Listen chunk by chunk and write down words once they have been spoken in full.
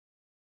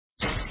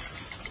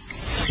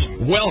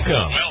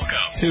Welcome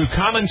to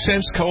Common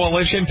Sense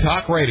Coalition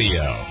Talk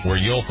Radio, where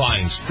you'll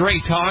find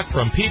straight talk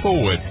from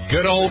people with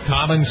good old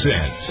common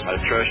sense.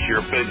 I trust your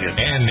opinion.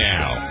 And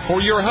now,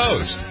 for your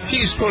host,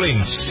 he's putting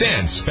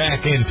sense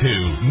back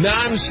into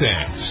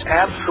nonsense.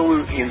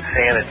 Absolute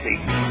insanity.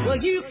 Well,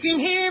 you can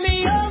hear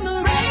me on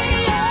the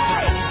radio.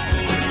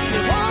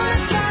 You want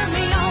to turn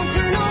me on,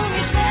 turn on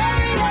your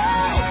stereo.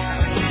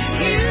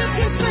 You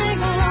can sing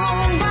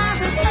along while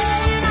they're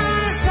playing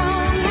our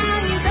song.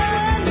 Now you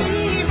done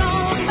me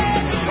wrong,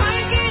 baby,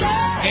 crank it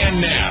up.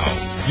 And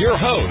now, your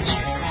host,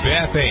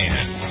 Beth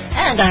Ann.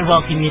 And I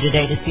welcome you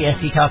today to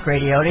CSC Talk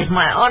Radio. It is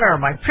my honor,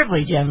 my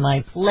privilege, and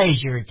my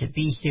pleasure to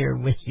be here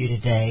with you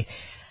today.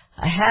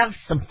 I have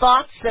some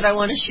thoughts that I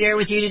want to share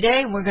with you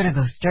today, and we're going to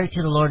go straight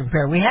to the Lord in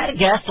prayer. We had a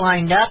guest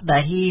lined up,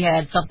 but he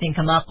had something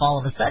come up all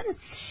of a sudden,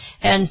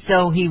 and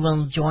so he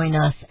will join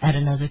us at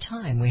another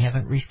time. We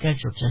haven't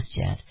rescheduled just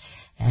yet,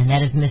 and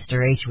that is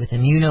Mr. H with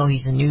Immuno.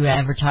 He's a new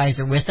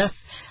advertiser with us.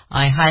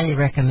 I highly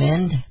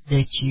recommend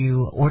that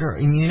you order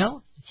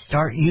Immuno,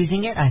 start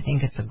using it. I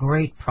think it's a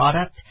great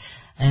product,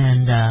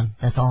 and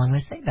that's all I'm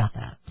going to say about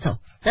that. So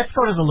let's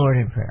go to the Lord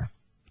in prayer.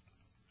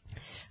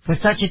 For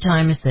such a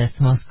time as this,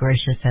 most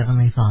gracious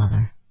Heavenly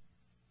Father,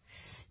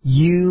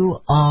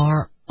 you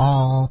are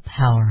all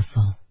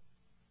powerful.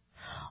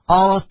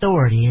 All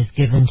authority is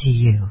given to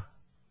you.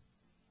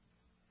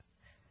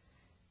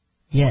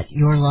 Yet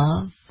your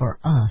love for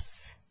us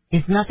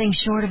is nothing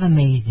short of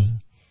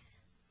amazing.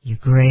 Your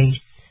grace,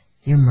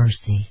 your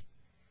mercy,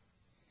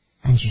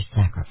 and your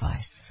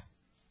sacrifice.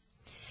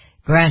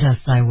 Grant us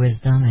thy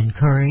wisdom and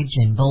courage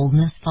and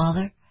boldness,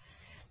 Father.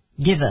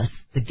 Give us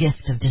the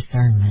gift of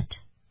discernment.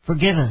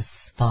 Forgive us,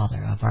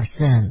 Father, of our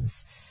sins,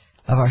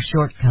 of our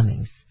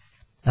shortcomings,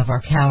 of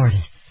our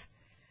cowardice.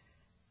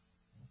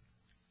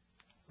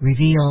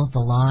 Reveal the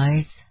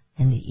lies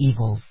and the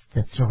evils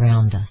that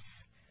surround us.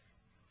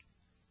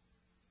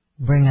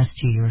 Bring us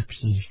to your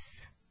peace.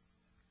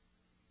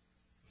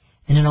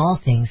 And in all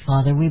things,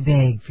 Father, we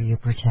beg for your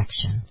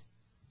protection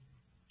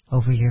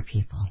over your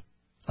people,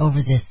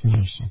 over this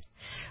nation.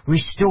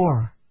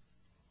 Restore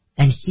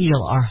and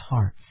heal our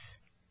hearts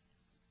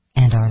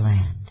and our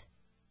land.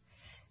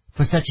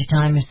 For such a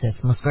time as this,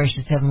 most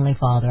gracious Heavenly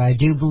Father, I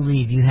do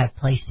believe you have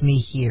placed me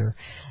here.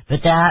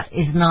 But that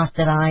is not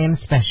that I am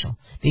special,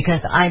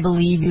 because I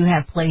believe you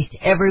have placed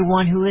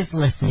everyone who is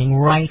listening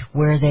right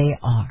where they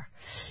are.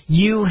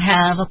 You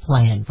have a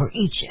plan for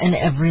each and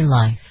every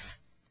life.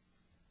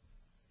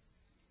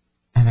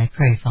 And I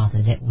pray,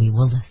 Father, that we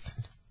will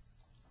listen.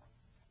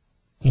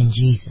 In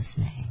Jesus'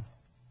 name,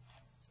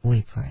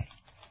 we pray.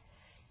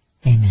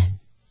 Amen.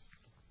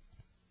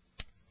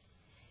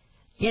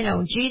 You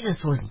know, Jesus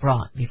was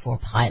brought before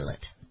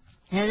Pilate.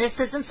 And this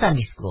isn't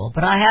Sunday school,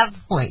 but I have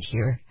a point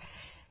here.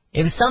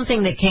 It was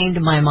something that came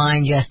to my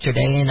mind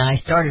yesterday, and I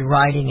started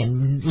writing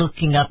and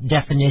looking up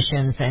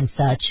definitions and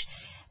such.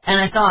 And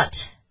I thought,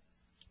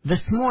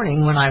 this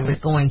morning when I was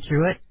going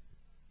through it,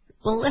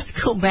 well, let's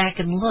go back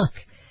and look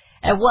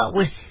at what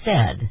was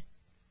said.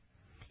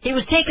 He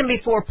was taken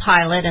before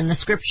Pilate, and the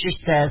scripture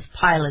says,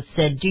 Pilate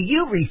said, "Do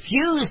you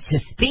refuse to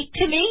speak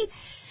to me?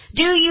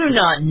 Do you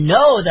not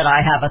know that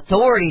I have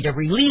authority to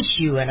release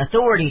you and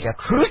authority to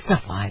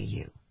crucify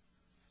you?"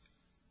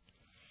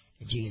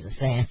 Jesus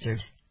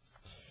answered,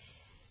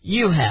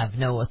 "You have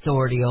no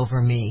authority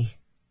over me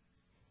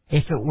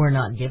if it were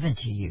not given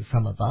to you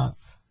from above."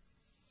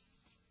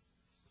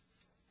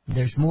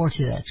 There's more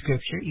to that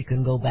scripture. You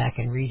can go back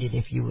and read it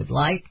if you would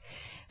like.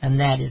 And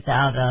that is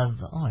out of,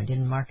 I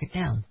didn't mark it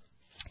down.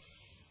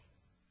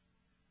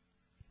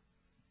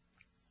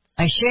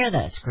 I share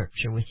that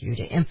scripture with you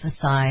to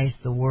emphasize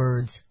the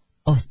words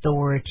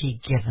authority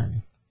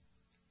given.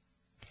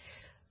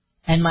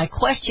 And my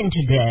question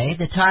today,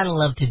 the title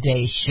of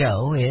today's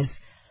show is,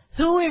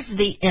 who is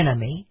the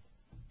enemy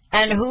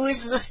and who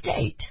is the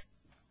state?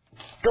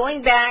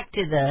 Going back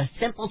to the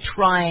simple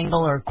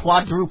triangle or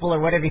quadruple or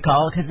whatever you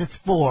call it, because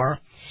it's 4.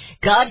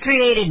 God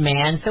created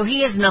man, so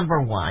he is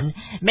number 1.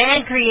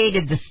 Man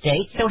created the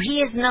state, so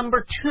he is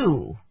number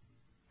 2.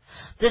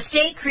 The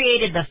state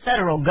created the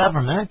federal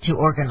government to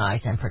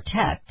organize and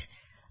protect,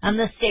 and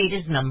the state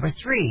is number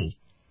 3.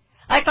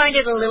 I find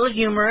it a little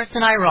humorous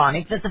and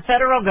ironic that the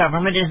federal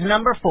government is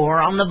number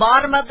 4 on the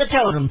bottom of the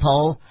totem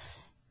pole,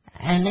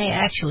 and they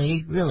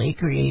actually really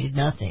created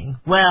nothing.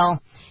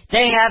 Well,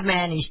 they have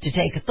managed to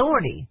take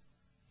authority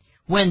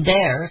when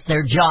theirs,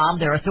 their job,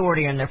 their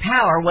authority, and their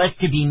power was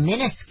to be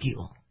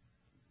minuscule.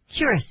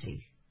 Curious,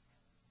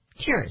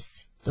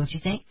 don't you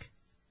think?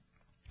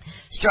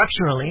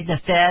 Structurally, the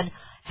Fed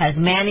has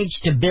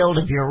managed to build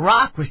a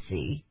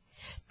bureaucracy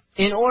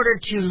in order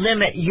to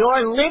limit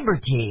your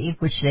liberty,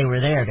 which they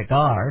were there to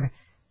guard,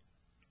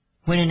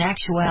 when in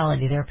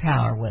actuality their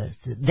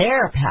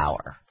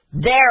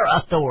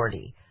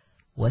authority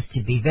was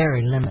to be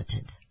very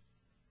limited.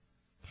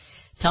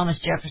 Thomas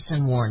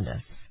Jefferson warned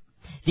us,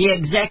 the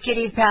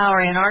executive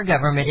power in our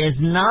government is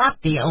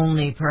not the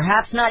only,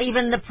 perhaps not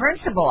even the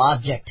principal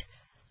object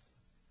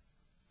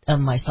of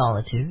my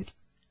solitude.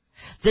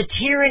 The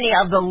tyranny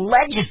of the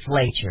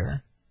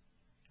legislature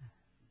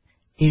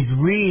is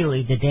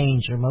really the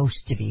danger most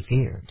to be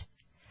feared,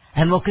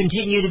 and will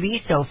continue to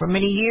be so for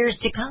many years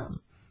to come.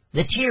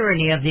 The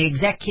tyranny of the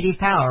executive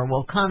power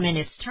will come in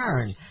its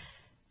turn,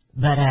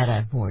 but at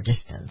a more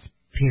distance,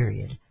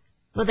 period.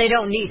 Well, they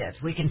don't need it.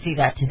 We can see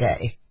that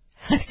today.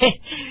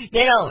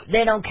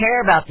 They don't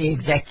care about the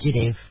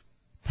executive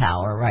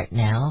power right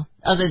now,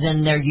 other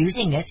than they're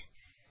using it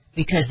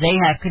because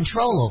they have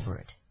control over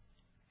it.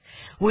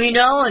 We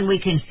know and we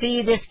can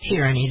see this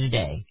tyranny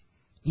today.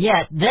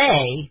 Yet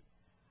they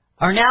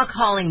are now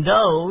calling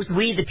those,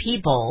 we the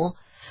people,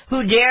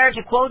 who dare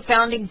to quote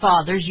founding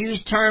fathers,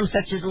 use terms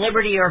such as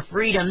liberty or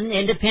freedom,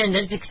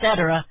 independence,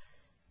 etc.,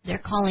 they're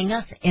calling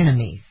us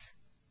enemies.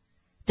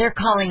 They're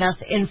calling us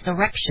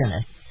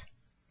insurrectionists.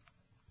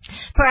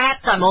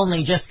 Perhaps I'm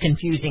only just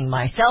confusing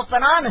myself,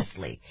 but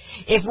honestly,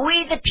 if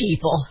we the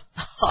people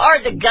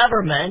are the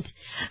government,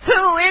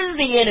 who is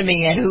the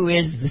enemy and who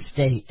is the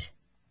state?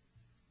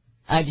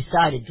 I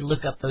decided to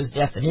look up those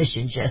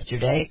definitions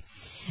yesterday,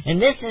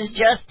 and this is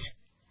just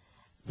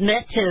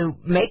meant to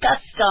make us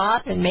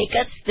stop and make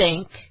us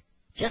think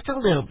just a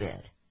little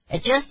bit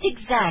at just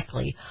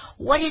exactly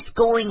what is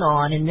going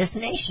on in this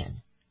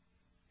nation.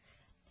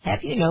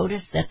 Have you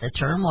noticed that the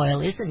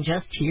turmoil isn't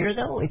just here,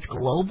 though? It's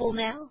global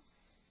now.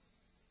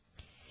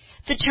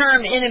 The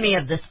term enemy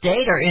of the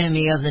state or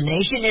enemy of the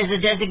nation is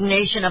a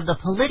designation of the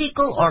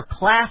political or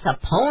class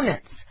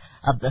opponents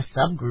of the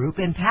subgroup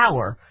in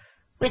power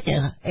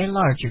within a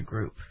larger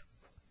group.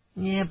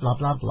 Yeah, blah,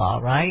 blah, blah,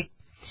 right?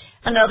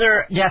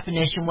 Another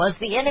definition was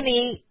the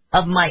enemy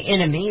of my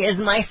enemy is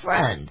my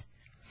friend.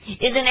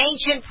 It's an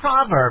ancient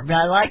proverb.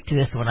 I liked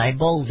this when I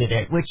bolded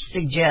it, which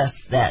suggests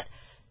that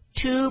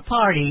two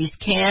parties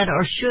can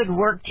or should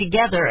work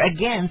together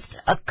against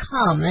a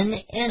common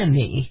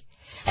enemy.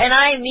 And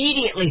I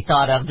immediately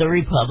thought of the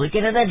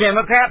Republican and the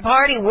Democrat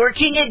Party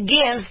working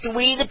against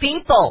we the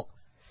people.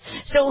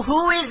 So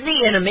who is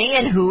the enemy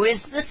and who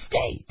is the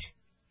state?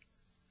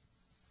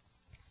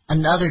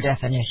 Another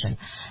definition.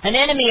 An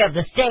enemy of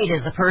the state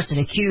is a person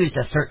accused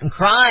of certain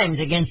crimes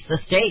against the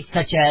state,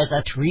 such as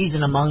a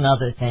treason, among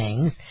other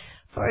things.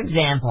 For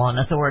example, an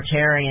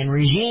authoritarian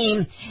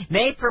regime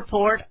may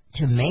purport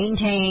to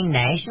maintain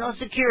national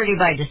security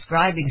by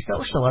describing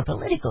social or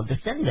political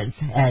descendants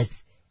as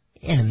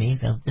enemies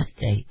of the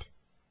state.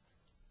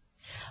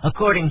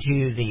 According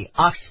to the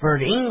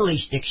Oxford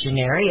English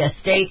Dictionary, a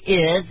state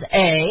is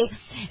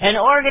an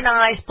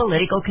organized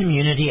political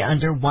community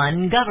under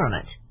one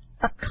government,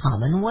 a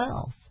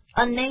commonwealth,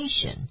 a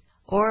nation,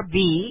 or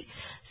B,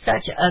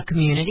 such a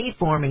community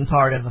forming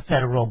part of a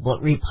federal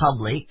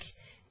republic,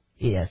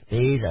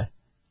 ESB, the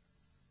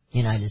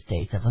United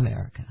States of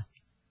America.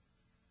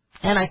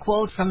 And I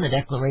quote from the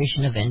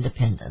Declaration of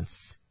Independence,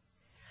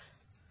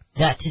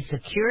 that to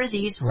secure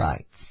these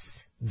rights,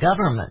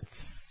 governments,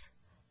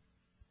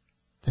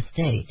 the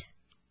state,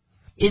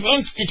 is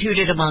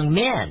instituted among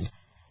men,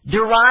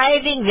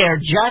 deriving their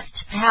just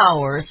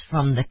powers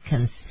from the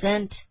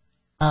consent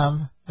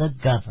of the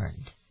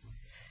governed.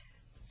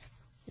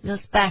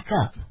 Let's back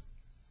up.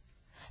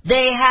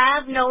 They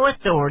have no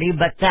authority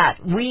but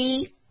that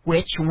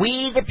which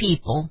we the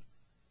people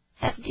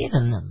have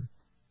given them.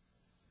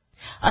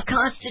 A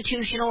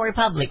constitutional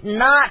republic,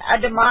 not a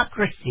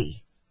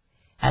democracy.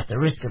 At the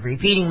risk of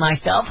repeating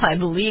myself, I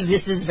believe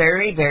this is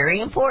very, very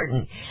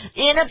important.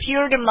 In a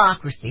pure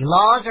democracy,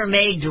 laws are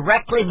made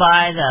directly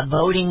by the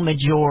voting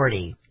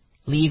majority,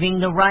 leaving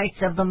the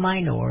rights of the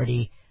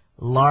minority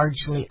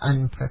largely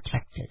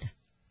unprotected.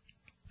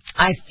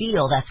 I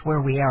feel that's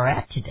where we are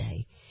at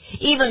today,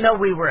 even though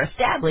we were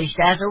established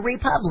as a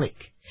republic.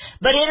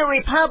 But in a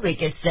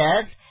republic, it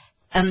says,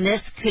 and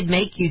this could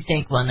make you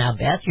think, well, now,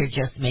 Beth, you're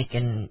just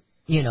making,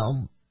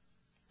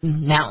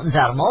 mountains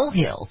out of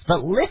molehills.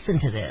 But listen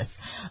to this.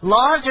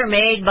 Laws are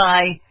made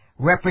by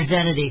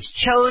representatives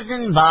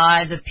chosen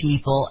by the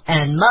people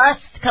and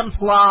must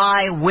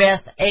comply with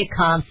a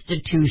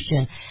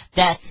constitution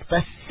that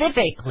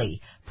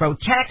specifically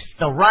protects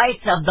the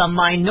rights of the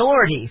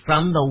minority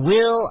from the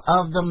will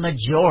of the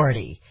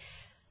majority.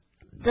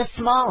 The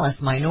smallest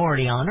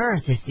minority on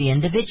earth is the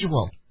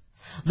individual.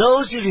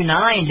 Those who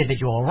deny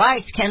individual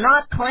rights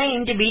cannot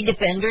claim to be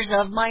defenders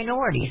of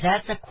minorities.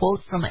 That's a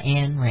quote from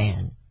Ayn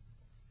Rand.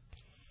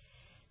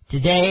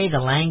 Today, the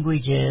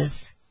language is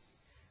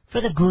for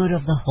the good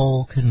of the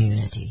whole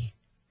community,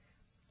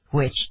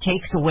 which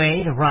takes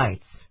away the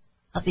rights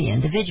of the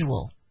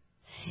individual.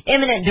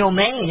 Eminent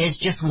domain is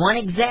just one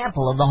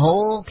example of the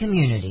whole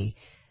community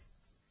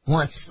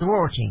once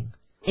thwarting,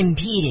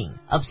 impeding,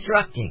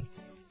 obstructing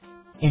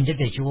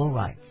individual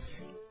rights.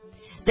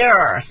 There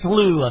are a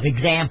slew of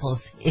examples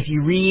if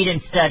you read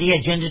and study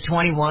Agenda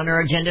 21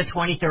 or Agenda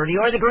 2030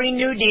 or the Green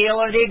New Deal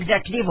or the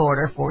Executive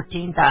Order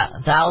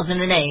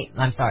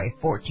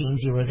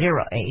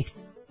 14,008.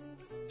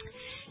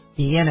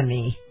 The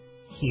enemy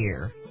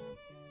here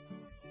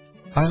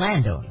are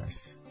landowners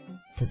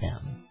to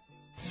them.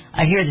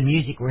 I hear the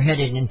music. We're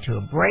headed into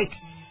a break.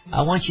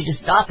 I want you to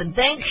stop and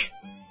think,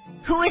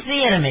 who is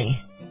the enemy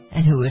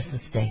and who is the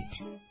state?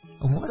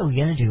 And what are we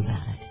going to do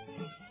about it?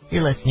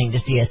 You're listening to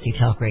CSC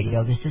Talk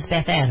Radio. This is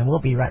Beth Ann, and we'll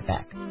be right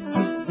back.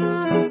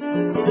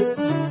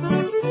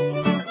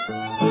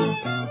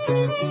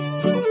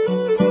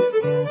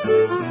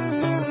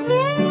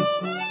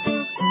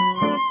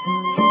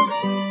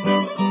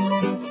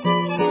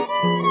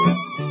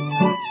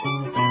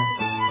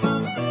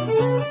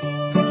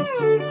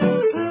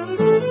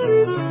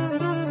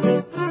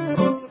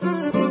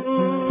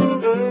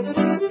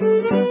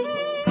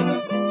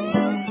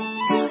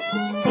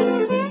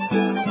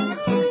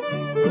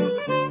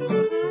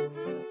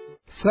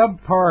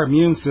 Subpar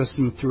immune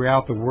system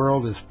throughout the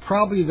world is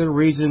probably the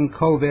reason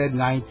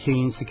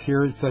COVID-19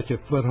 secured such a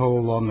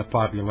foothold on the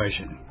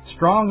population.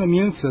 Strong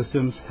immune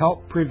systems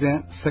help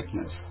prevent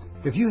sickness.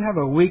 If you have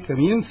a weak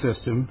immune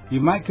system,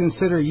 you might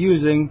consider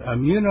using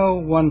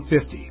Immuno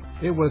 150.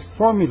 It was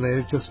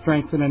formulated to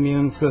strengthen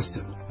immune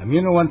system.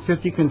 Immuno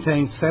 150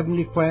 contains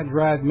 70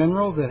 plant-derived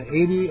minerals and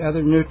 80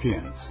 other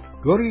nutrients.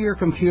 Go to your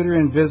computer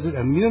and visit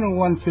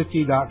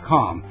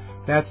Immuno150.com.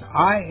 That's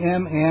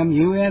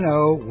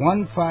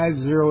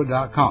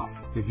IMMUNO150.com.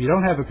 If you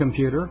don't have a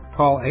computer,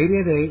 call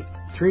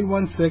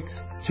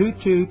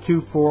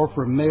 888-316-2224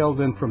 for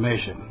mailed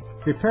information.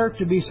 Prepare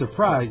to be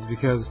surprised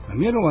because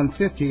Immuno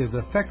 150 is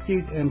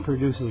effective and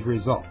produces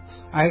results.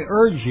 I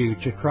urge you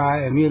to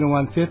try Immuno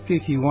 150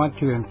 if you want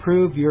to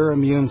improve your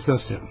immune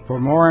system. For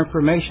more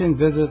information,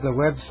 visit the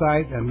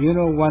website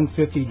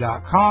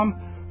Immuno150.com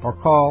or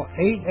call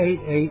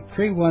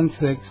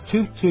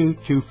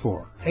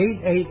 888-316-2224.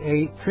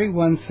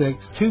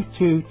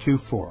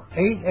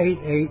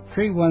 888-316-2224.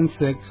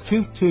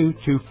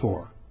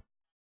 888-316-2224.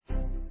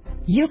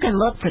 You can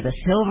look for the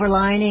silver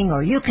lining,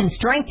 or you can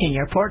strengthen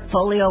your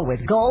portfolio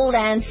with gold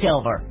and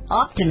silver.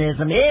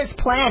 Optimism is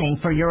planning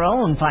for your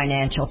own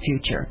financial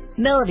future.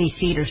 Melody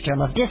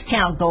Cedarstrom of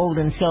Discount Gold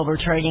and Silver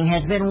Trading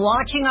has been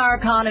watching our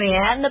economy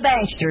and the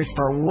banksters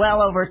for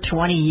well over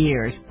 20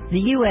 years. The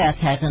U.S.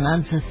 has an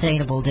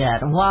unsustainable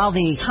debt, and while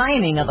the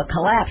timing of a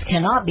collapse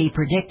cannot be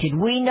predicted,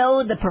 we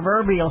know the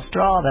proverbial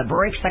straw that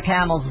breaks the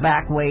camel's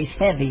back weighs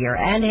heavier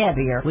and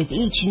heavier with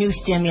each new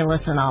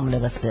stimulus and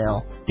omnibus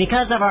bill.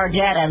 Because of our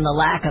debt and the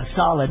lack of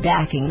solid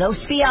backing, those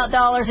fiat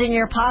dollars in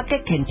your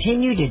pocket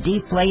continue to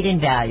deflate in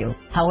value.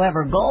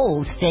 However,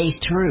 gold stays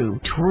true.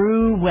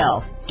 True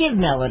wealth. Give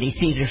Melody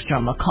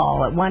Cedarstrom a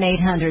call at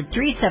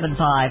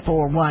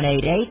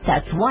 1-800-375-4188.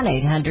 That's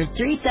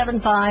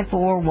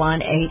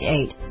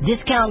 1-800-375-4188.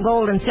 Discount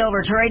Gold and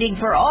Silver Trading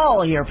for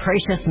all your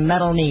precious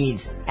metal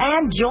needs.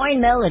 And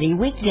join Melody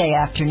weekday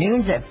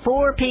afternoons at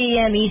 4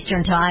 p.m.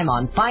 Eastern Time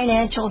on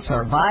Financial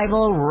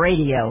Survival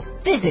Radio.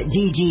 Visit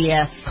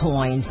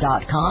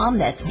DGScoins.com.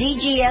 That's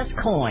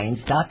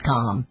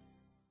DGScoins.com.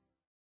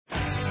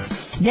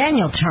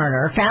 Daniel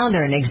Turner,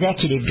 founder and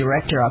executive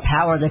director of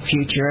Power the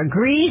Future,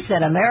 agrees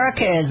that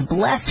America is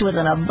blessed with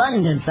an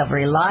abundance of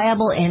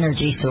reliable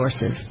energy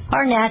sources.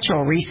 Our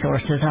natural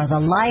resources are the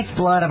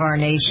lifeblood of our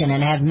nation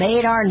and have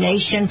made our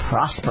nation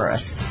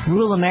prosperous.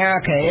 Rural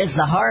America is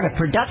the heart of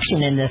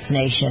production in this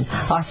nation.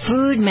 Our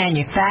food,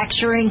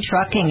 manufacturing,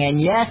 trucking, and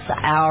yes,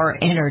 our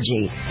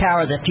energy.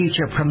 Power the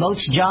Future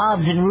promotes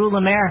jobs in rural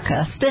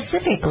America,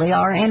 specifically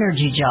our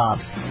energy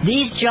jobs.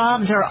 These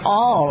jobs are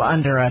all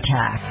under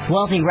attack.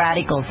 Wealthy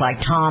radicals like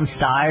Tom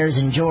Stiers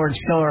and George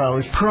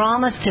Soros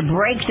promise to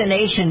break the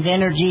nation's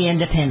energy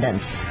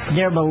independence.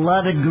 Their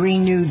beloved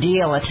Green New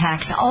Deal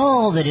attacks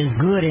all that is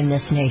good in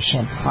this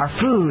nation. Our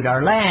food,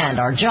 our land,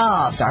 our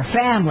jobs, our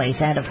families,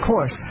 and of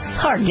course,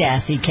 our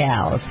gassy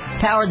cows.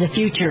 Power the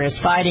Future is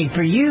fighting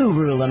for you,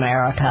 rural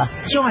America.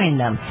 Join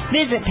them.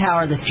 Visit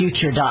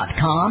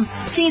PowerTheFuture.com.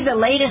 See the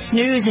latest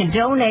news and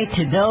donate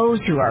to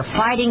those who are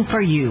fighting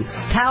for you.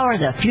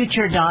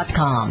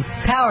 PowerTheFuture.com.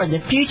 Power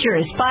the Future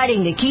is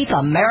fighting to keep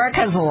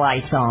America's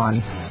lights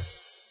on.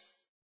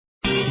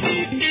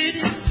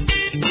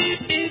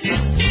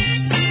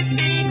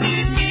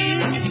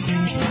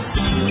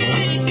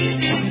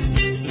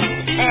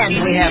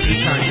 And we have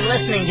returned. You're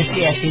listening to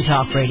CSC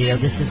Talk Radio.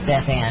 This is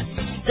Beth Ann.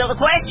 So the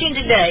question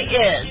today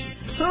is,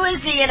 who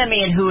is the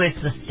enemy and who is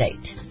the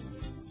state?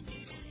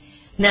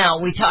 Now,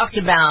 we talked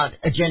about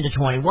Agenda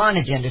 21,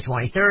 Agenda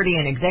 2030,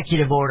 and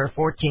Executive Order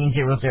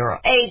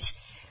 14008.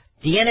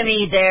 The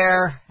enemy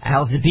there,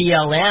 how the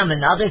BLM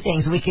and other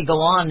things we could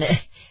go on,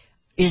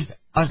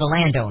 are the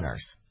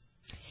landowners.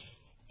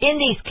 In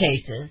these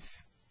cases,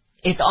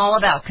 it's all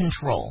about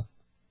control.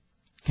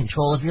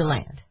 Control of your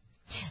land.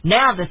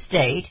 Now the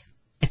state,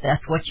 if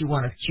that's what you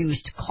want to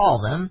choose to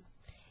call them,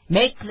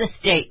 make the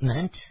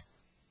statement,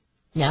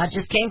 now it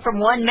just came from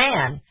one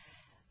man,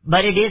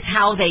 but it is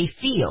how they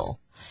feel.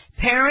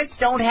 Parents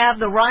don't have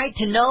the right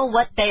to know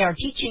what they are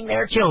teaching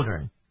their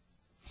children.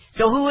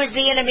 So who is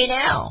the enemy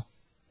now?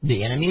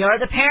 The enemy are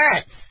the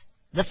parents,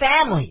 the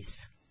families.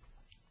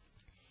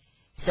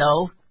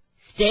 So,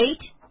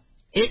 state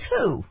is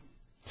who?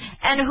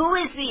 And who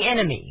is the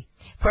enemy?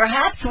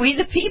 Perhaps we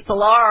the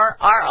people are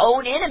our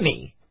own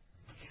enemy.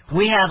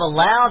 We have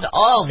allowed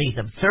all these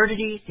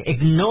absurdities,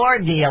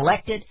 ignored the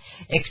elected,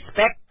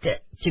 expect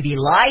to be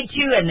lied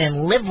to, and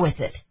then live with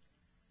it.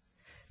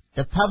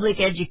 The public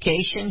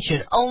education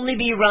should only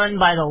be run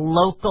by the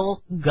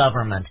local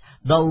government,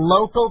 the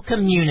local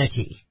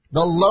community,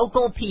 the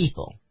local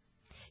people.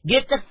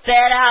 Get the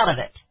Fed out of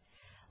it.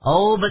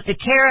 Oh, but the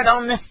carrot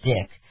on the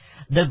stick,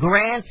 the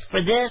grants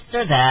for this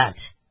or that,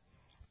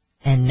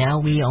 and now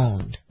we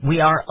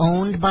are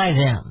owned by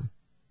them.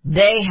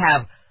 They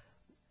have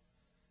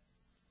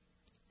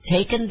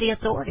taken the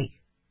authority.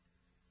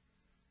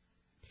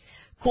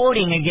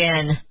 Quoting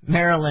again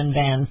Marilyn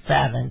Van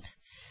Savant,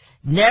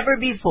 never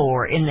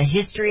before in the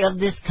history of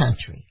this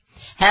country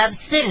have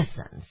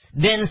citizens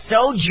been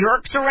so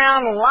jerked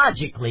around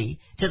logically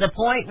to the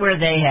point where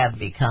they have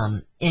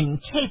become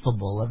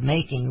incapable of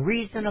making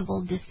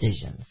reasonable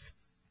decisions.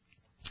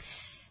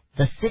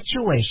 The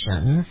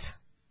situations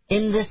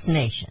in this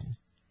nation,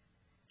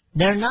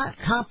 they're not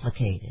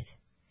complicated.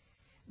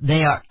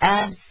 They are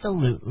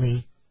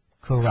absolutely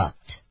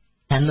corrupt.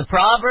 And the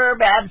proverb,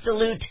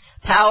 absolute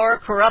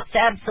power corrupts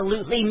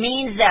absolutely,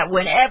 means that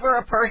whenever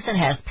a person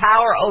has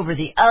power over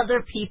the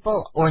other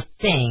people or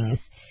things,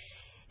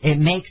 it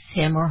makes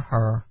him or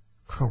her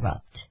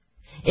corrupt.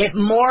 It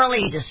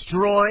morally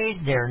destroys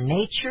their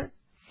nature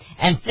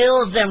and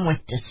fills them with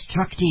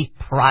destructive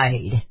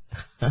pride.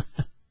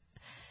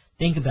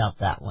 Think about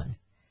that one.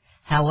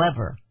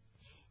 However,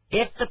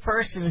 if the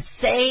person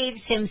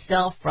saves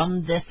himself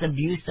from this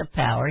abuse of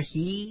power,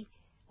 he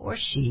or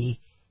she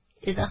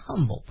is a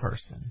humble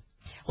person.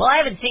 Well, I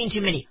haven't seen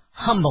too many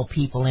humble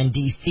people in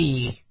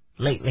D.C.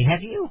 lately,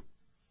 have you?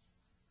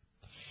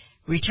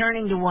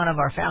 Returning to one of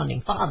our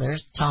founding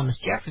fathers, Thomas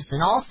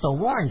Jefferson also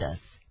warned us,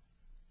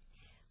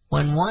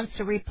 when once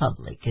a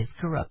republic is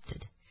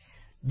corrupted,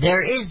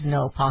 there is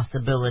no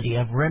possibility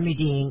of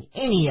remedying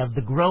any of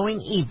the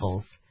growing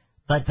evils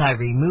but by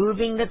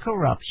removing the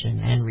corruption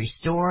and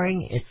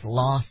restoring its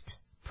lost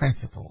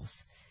principles.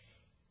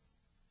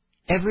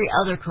 Every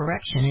other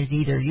correction is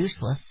either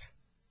useless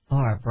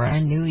or a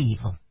brand new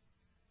evil.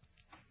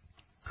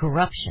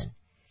 Corruption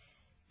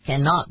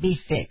cannot be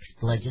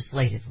fixed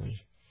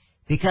legislatively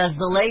because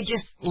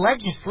the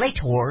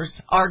legislators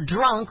are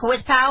drunk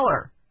with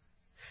power.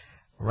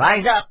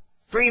 Rise up,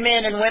 free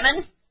men and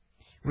women.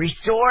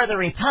 Restore the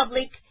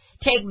republic.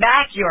 Take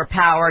back your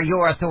power,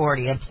 your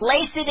authority, and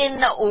place it in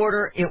the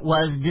order it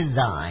was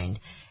designed.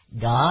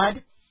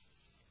 God,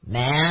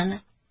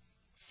 man,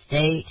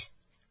 state,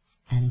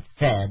 and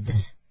Fed,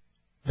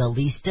 the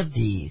least of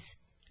these.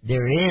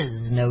 There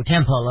is no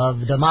temple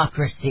of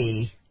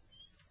democracy.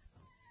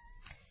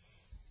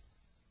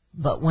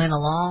 But when a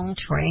long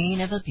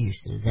train of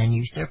abuses and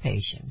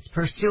usurpations,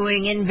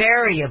 pursuing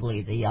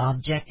invariably the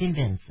object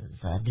evinces,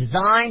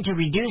 designed to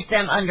reduce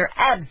them under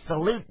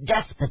absolute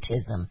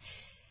despotism,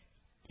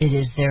 it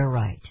is their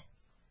right,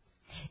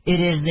 it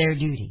is their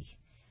duty,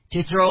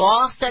 to throw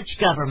off such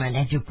government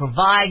and to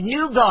provide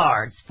new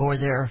guards for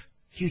their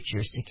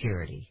future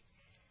security.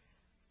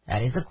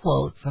 That is a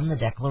quote from the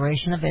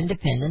Declaration of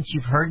Independence.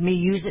 You've heard me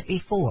use it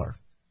before.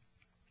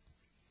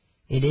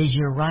 It is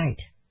your right.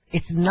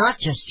 It's not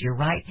just your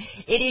right.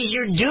 It is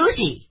your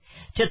duty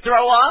to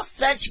throw off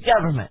such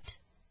government.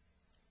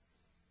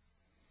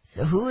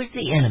 So who is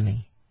the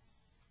enemy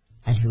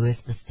and who is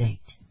the state?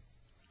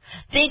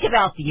 Think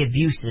about the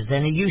abuses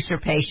and the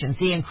usurpations,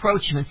 the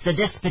encroachments, the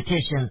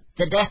despotism,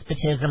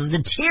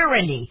 the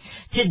tyranny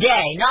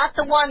today. Not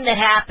the one that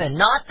happened,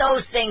 not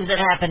those things that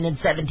happened in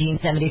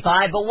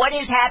 1775, but what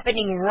is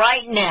happening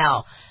right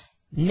now.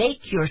 Make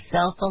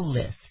yourself a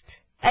list.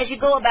 As you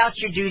go about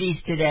your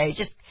duties today,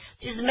 just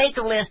make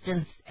a list,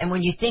 and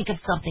when you think of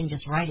something,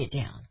 just write it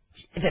down.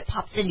 If it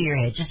pops into your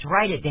head, just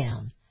write it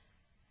down.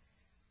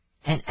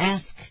 And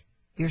ask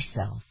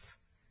yourself,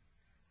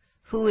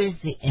 who is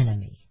the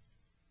enemy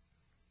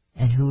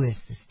and who is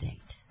the state?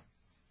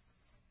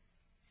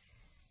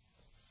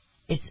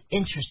 It's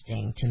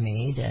interesting to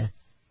me to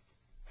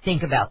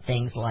think about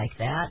things like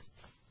that.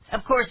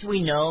 Of course,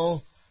 we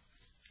know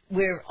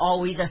we're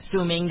always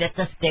assuming that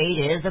the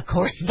state is, of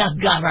course, the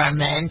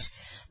government.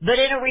 But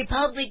in a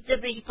republic, the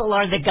people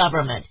are the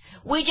government.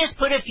 We just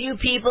put a few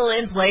people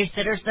in place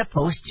that are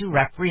supposed to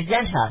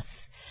represent us.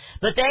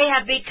 But they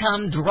have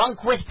become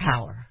drunk with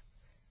power.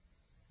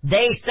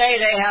 They say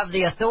they have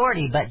the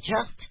authority, but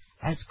just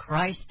as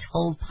Christ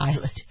told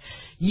Pilate,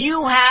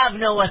 you have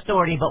no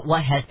authority but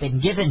what has been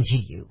given to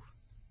you.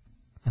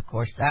 Of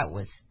course, that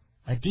was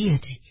a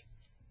deity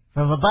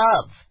from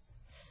above.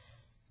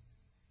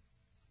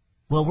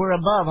 Well, we're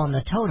above on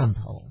the totem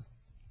pole.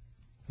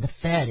 The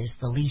Fed is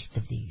the least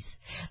of these.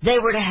 They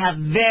were to have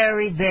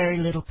very, very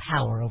little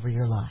power over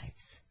your lives.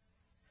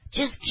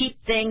 Just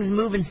keep things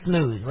moving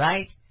smooth,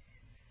 right?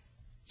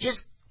 Just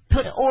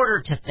put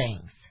order to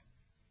things.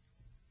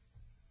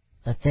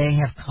 But they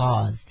have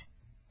caused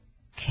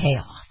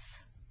chaos.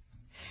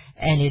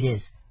 And it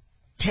is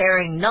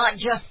tearing not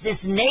just this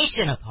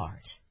nation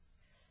apart,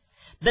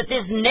 but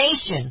this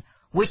nation,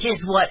 which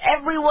is what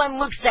everyone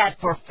looks at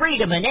for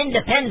freedom and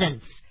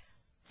independence,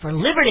 for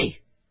liberty,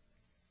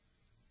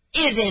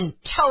 is in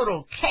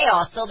total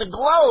chaos. So the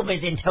globe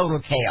is in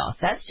total chaos.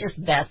 That's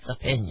just Beth's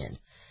opinion.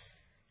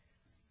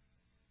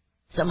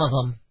 Some of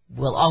them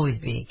will always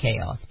be in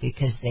chaos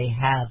because they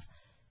have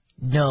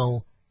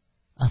no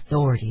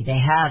authority. They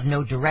have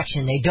no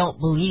direction. They don't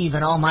believe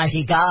in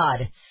Almighty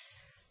God.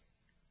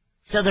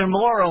 So their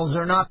morals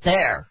are not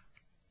there.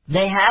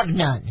 They have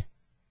none.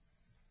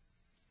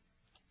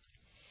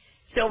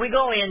 So we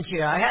go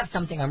into, I have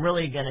something I'm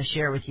really going to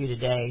share with you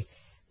today.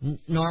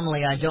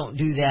 Normally I don't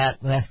do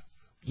that. Well,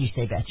 you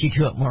say that. You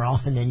do it more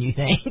often than you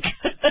think.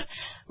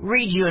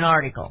 Read you an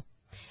article.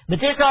 But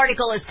this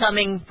article is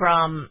coming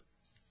from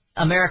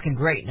American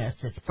Greatness.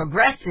 It's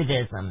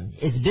progressivism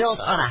is built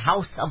on a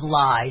house of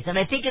lies. And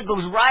I think it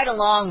goes right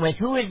along with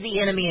who is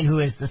the enemy and who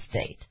is the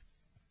state.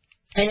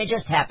 And it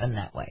just happened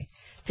that way.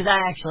 Because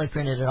I actually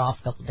printed it off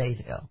a couple of days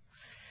ago.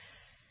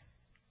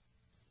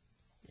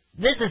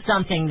 This is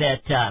something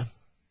that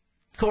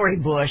Cori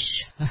Bush,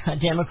 a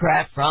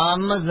Democrat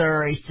from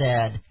Missouri,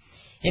 said.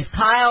 If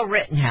Kyle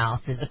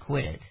Rittenhouse is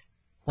acquitted,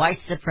 white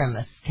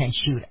supremacists can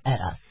shoot at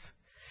us.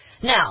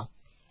 Now,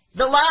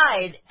 the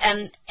lie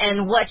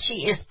and what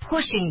she is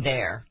pushing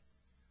there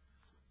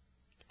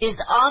is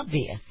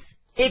obvious.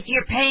 If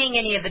you're paying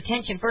any of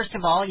attention, first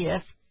of all,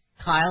 yes,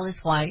 Kyle is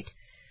white.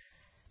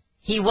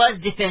 He was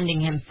defending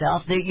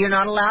himself. You're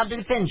not allowed to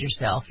defend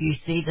yourself. You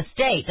see, the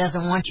state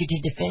doesn't want you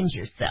to defend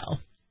yourself.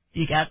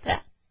 You got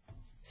that?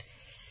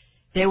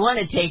 They want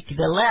to take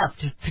the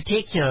left,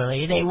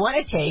 particularly. They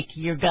want to take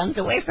your guns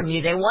away from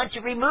you. They want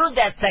to remove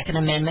that Second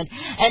Amendment.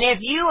 And if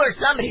you are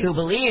somebody who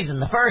believes in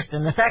the First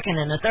and the Second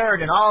and the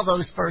Third and all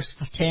those first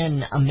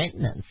 10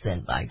 amendments,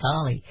 then by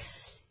golly,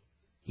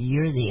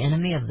 you're the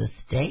enemy of the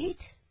state?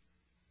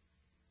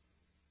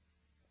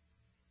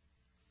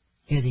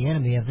 You're the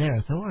enemy of their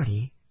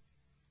authority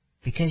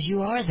because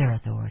you are their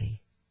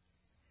authority.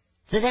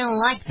 So they don't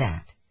like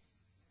that.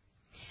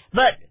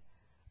 But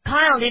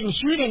Kyle didn't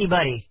shoot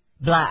anybody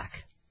black.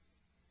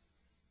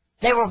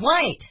 They were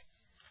white.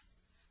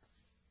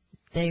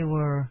 They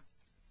were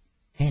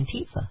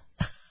Antifa.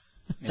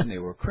 And they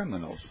were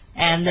criminals.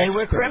 And they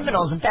were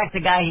criminals. In fact, the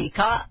guy he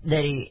caught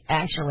that he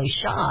actually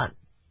shot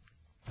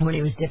when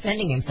he was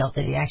defending himself,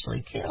 that he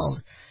actually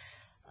killed,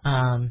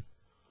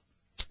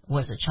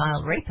 was a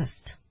child rapist.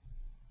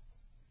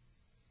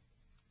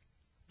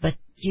 But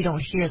you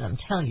don't hear them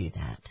tell you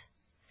that.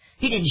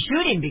 He didn't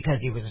shoot him because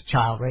he was a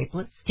child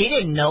rapist. He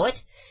didn't know it.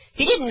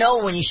 He didn't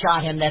know when he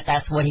shot him that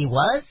that's what he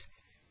was.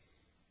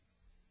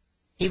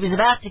 He was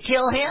about to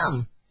kill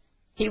him.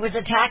 He was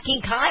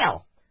attacking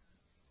Kyle.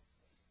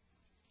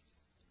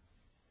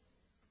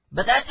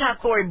 But that's how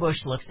Cori Bush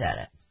looks at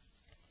it.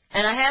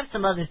 And I have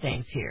some other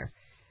things here.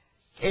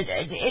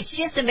 It's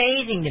just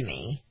amazing to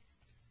me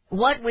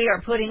what we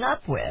are putting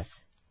up with.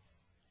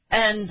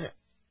 And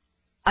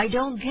I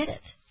don't get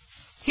it.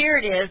 Here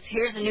it is.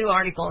 Here's a new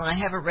article, and I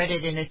haven't read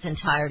it in its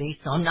entirety,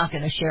 so I'm not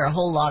going to share a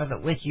whole lot of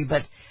it with you.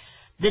 But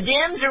the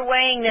Dems are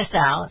weighing this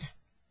out.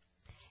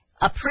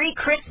 A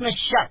pre-Christmas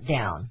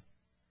shutdown.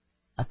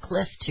 A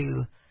cliff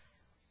to...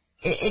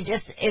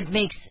 It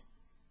makes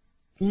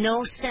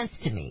no sense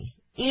to me.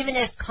 Even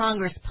if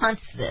Congress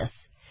punts this,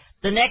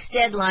 the next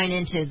deadline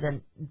into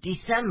the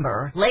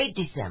late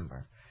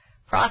December,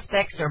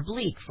 prospects are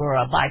bleak for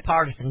a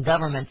bipartisan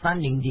government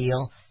funding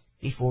deal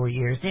before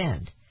year's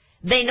end.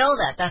 They know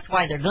that. That's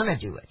why they're going to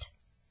do it.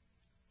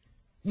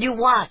 You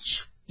watch.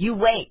 You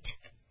wait.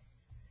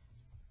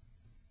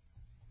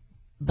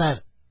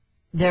 But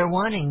they're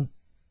wanting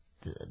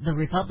the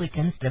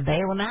Republicans to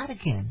bail them out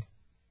again.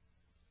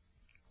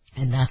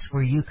 And that's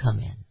where you come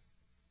in.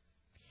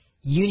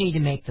 You need to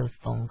make those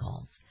phone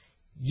calls.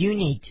 You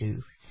need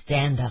to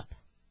stand up.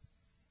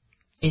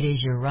 It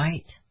is your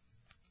right.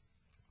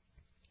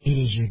 It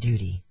is your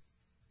duty.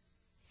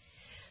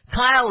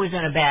 Kyle was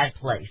in a bad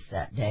place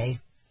that day.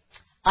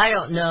 I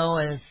don't know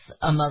as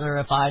a mother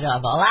if I'd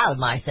have allowed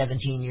my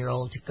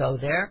 17-year-old to go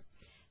there.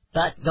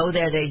 But go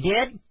there they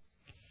did.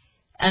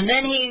 And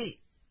then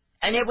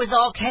it was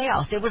all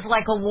chaos. It was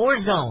like a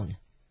war zone.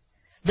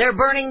 They're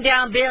burning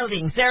down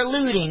buildings. They're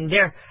looting.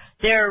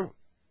 They're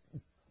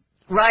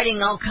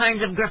writing all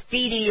kinds of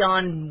graffiti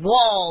on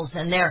walls,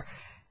 and they're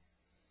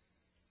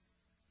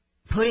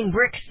putting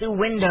bricks through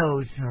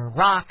windows or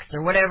rocks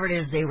or whatever it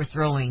is they were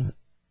throwing.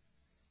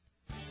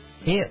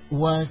 It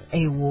was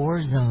a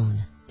war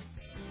zone.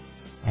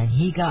 And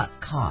he got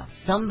caught.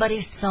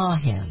 Somebody saw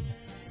him.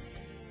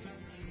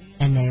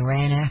 And they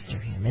ran after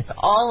him. It's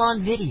all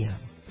on video.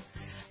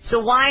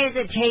 So why is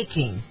it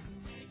taking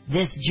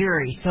this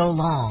jury so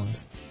long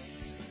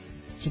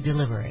to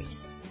deliberate?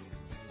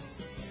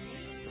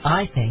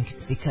 I think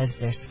it's because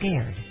they're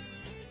scared.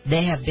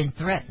 They have been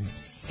threatened.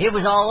 It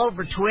was all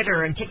over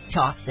Twitter and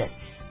TikTok that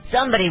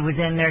somebody was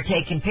in there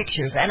taking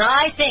pictures. And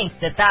I think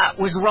that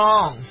was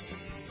wrong.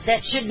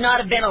 That should not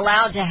have been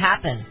allowed to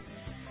happen.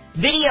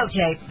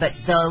 Videotape, but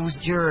those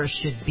jurors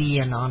should be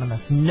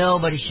anonymous.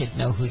 Nobody should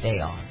know who they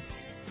are.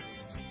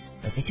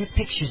 But they took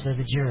pictures of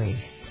the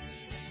jury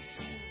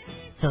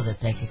so that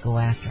they could go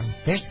after them.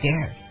 They're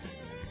scared.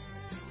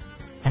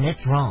 And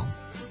it's wrong.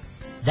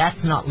 That's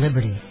not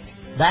liberty.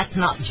 That's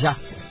not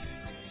justice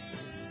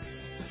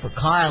for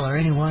Kyle or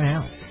anyone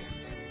else.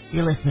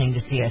 You're listening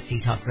to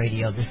CSC Talk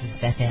Radio. This is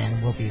Beth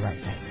Ann. We'll be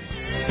right back.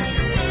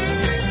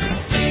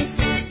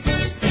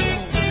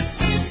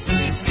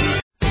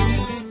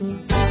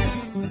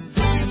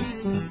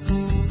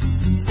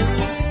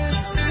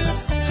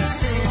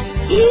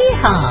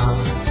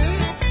 Yeehaw!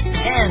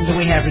 And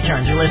we have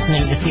returned. You're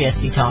listening to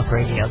CSC Talk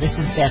Radio. This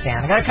is Beth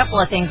Ann. I got a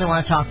couple of things I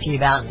want to talk to you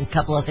about and a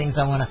couple of things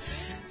I want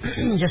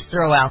to just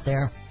throw out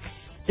there.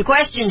 The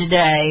question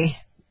today,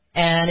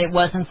 and it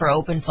wasn't for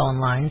open phone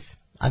lines.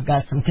 I've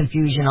got some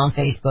confusion on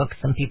Facebook.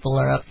 Some people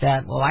are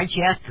upset. Well, why'd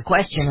she ask the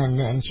question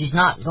and she's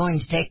not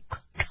going to take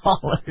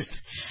callers?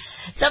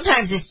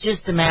 Sometimes it's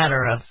just a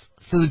matter of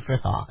food for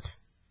thought.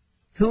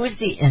 Who is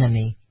the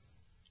enemy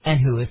and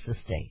who is the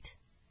state?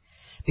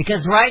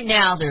 Because right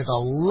now there's a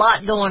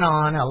lot going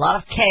on, a lot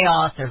of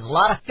chaos, there's a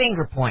lot of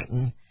finger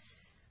pointing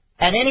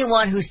at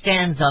anyone who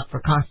stands up for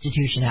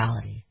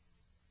constitutionality,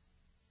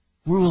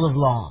 rule of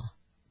law.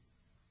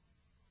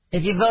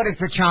 If you voted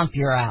for Trump,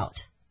 you're out.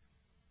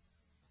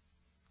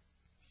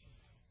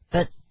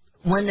 But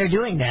when they're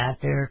doing that,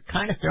 they're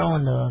kind of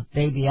throwing the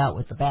baby out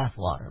with the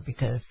bathwater,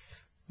 because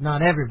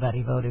not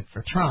everybody voted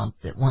for Trump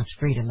that wants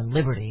freedom and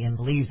liberty and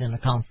believes in the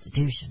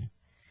Constitution.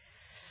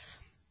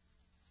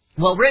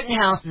 Well,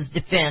 Rittenhouse's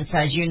defense,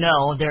 as you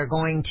know, they're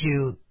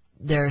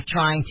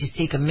trying to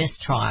seek a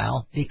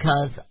mistrial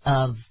because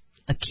of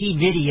a key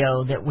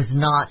video that was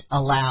not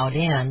allowed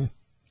in,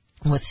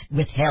 was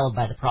withheld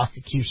by the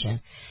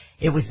prosecution.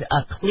 It was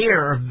a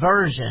clearer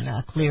version,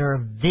 a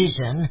clearer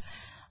vision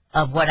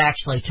of what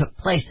actually took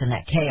place in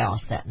that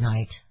chaos that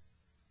night,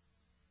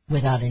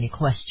 without any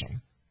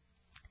question.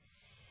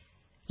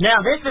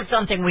 Now, this is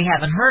something we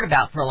haven't heard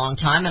about for a long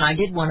time, and I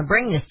did want to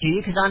bring this to you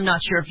because I'm not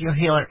sure if you'll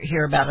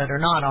hear about it or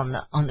not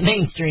on the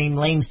mainstream,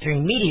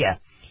 lamestream media.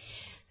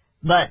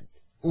 But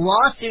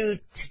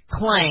lawsuit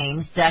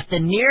claims that the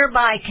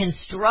nearby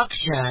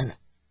construction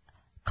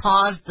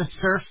caused the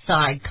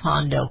Surfside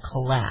condo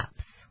collapse.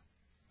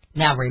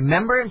 Now,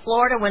 remember in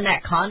Florida when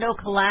that condo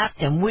collapsed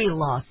and we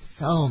lost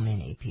so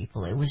many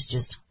people? It was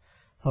just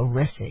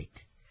horrific.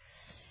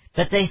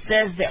 But they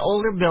says the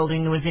older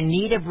building was in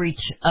need of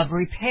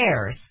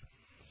repairs,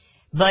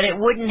 but it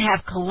wouldn't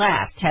have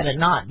collapsed had it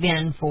not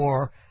been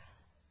for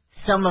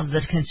some of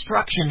the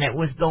construction that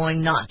was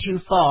going not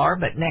too far,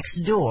 but next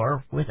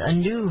door with a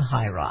new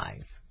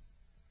high-rise.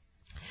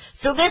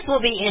 So this will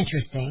be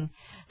interesting,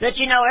 that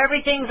you know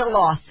everything's a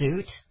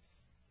lawsuit.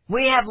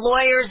 We have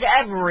lawyers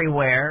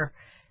everywhere.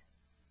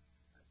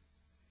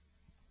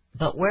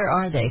 But where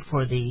are they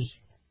for the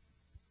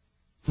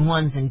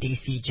ones in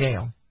D.C.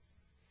 jail?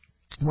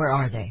 Where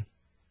are they?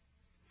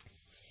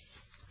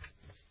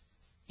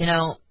 You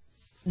know,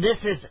 this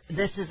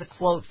is a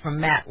quote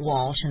from Matt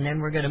Walsh, and then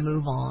we're going to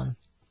move on.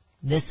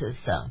 This is,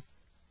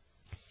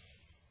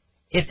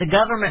 if the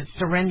government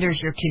surrenders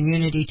your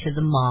community to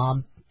the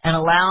mob and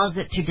allows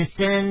it to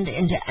descend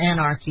into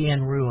anarchy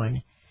and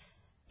ruin,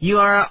 you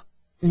are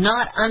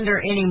not under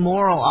any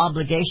moral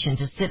obligation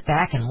to sit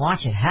back and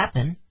watch it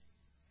happen.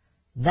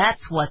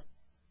 That's what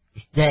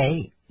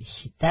he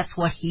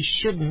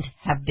shouldn't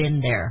have been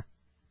there.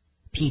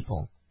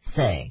 People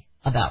say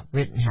about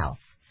Rittenhouse.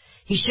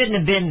 He shouldn't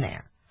have been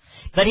there.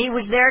 But he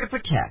was there to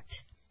protect.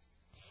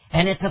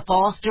 And it's a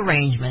false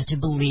derangement to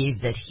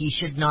believe that he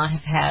should not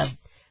have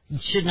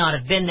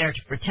been there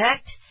to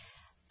protect,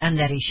 and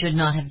that he should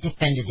not have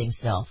defended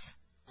himself.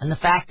 And the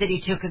fact that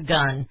he took a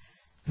gun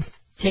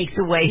takes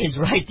away his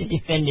right to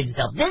defend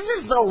himself. This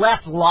is the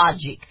left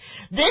logic.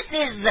 This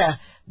is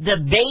the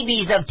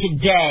babies of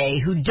today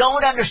who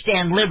don't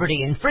understand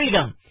liberty and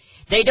freedom.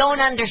 They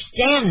don't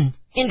understand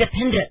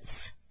independence.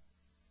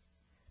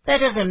 That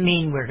doesn't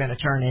mean we're going to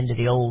turn into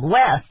the Old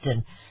West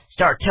and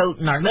start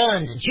toting our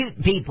guns and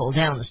shooting people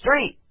down the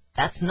street.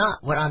 That's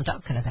not what I'm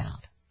talking about.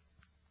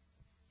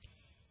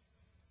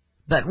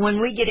 But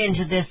when we get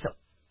into this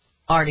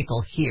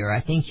article here,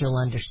 I think you'll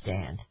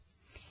understand.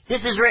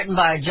 This is written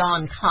by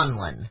John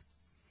Conlon.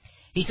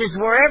 He says,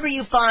 wherever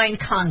you find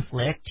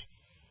conflict,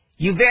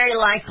 you very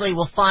likely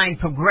will find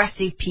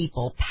progressive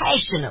people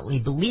passionately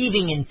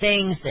believing in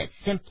things that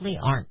simply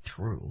aren't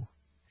true.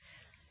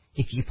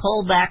 If you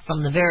pull back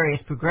from the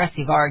various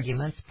progressive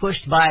arguments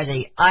pushed by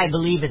the I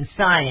believe in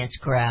science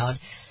crowd,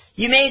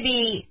 you may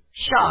be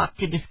shocked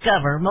to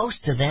discover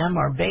most of them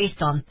are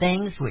based on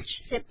things which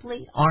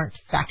simply aren't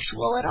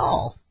factual at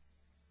all.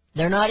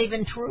 They're not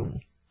even true.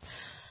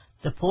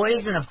 The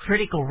poison of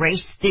critical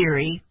race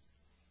theory,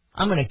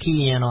 I'm going to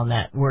key in on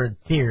that word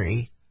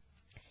theory,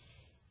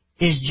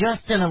 is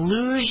just an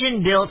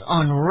illusion built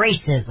on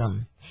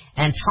racism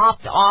and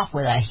topped off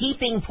with a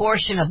heaping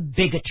portion of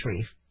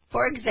bigotry.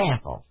 For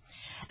example,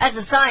 as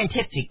a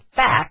scientific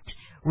fact,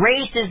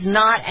 race is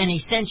not an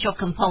essential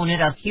component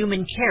of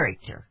human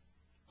character.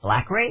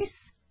 Black race,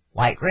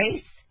 white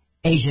race,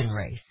 Asian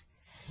race.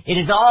 It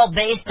is all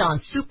based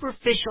on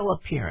superficial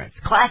appearance,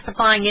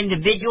 classifying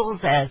individuals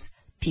as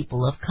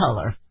people of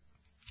color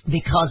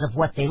because of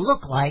what they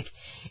look like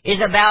is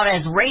about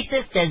as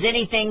racist as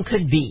anything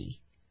could be.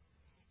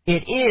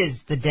 It is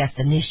the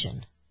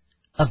definition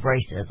of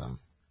racism.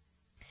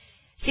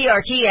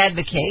 CRT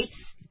advocates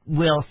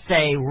will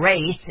say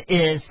race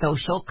is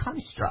social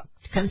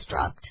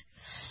construct,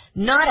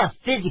 not a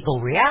physical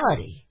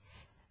reality.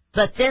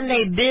 But then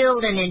they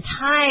build an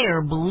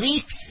entire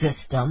belief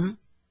system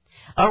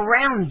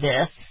around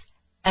this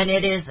And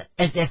it is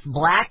as if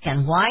black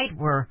and white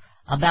were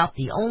about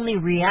the only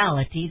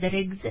reality that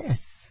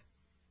exists.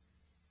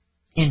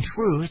 In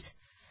truth,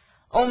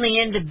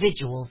 only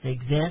individuals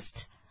exist,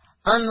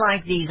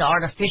 unlike these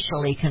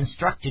artificially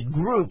constructed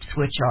groups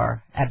which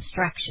are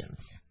abstractions.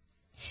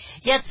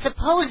 Yet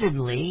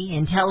supposedly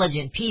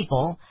intelligent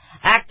people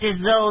act as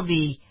though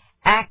the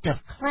act of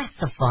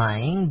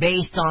classifying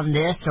based on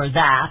this or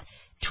that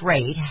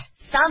trait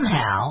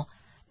somehow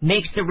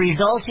makes the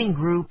resulting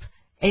group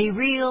a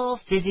real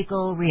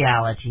physical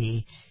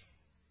reality.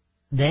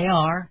 They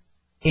are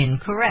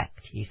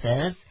incorrect, he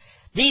says.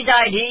 These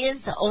ideas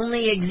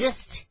only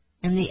exist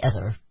in the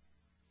other.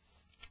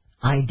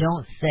 I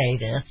don't say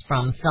this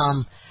from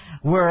some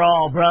we're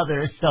all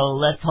brothers so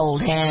let's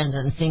hold hands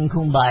and sing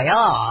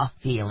kumbaya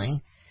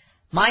feeling.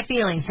 My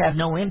feelings have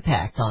no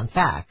impact on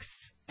facts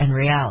and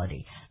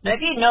reality. Now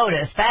if you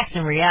notice, facts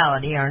and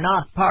reality are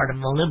not part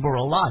of the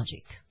liberal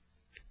logic.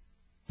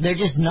 They're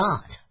just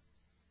not.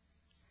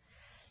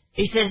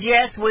 He says,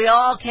 yes, we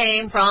all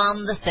came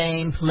from the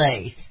same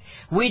place.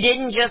 We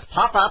didn't just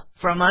pop up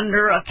from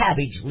under a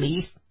cabbage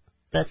leaf,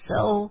 but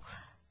so,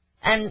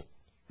 and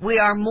we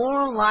are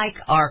more like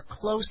our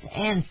close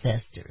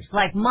ancestors,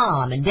 like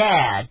Mom and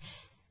Dad,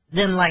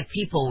 than like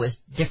people with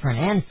different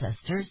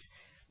ancestors.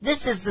 This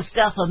is the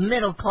stuff of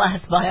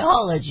middle-class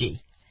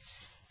biology.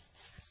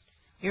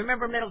 You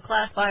remember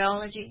middle-class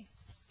biology?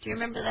 Do you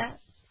remember that?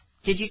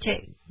 Did you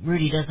take...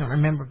 Rudy doesn't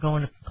remember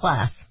going to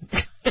class.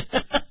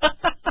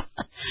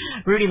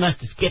 Rudy must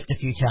have skipped a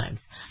few times.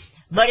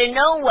 But in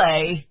no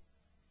way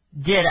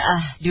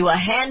do a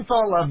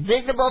handful of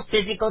visible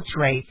physical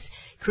traits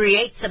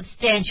create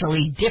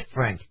substantially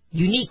different,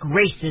 unique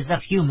races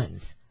of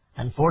humans.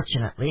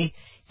 Unfortunately,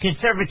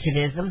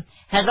 conservatism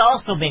has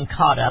also been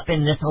caught up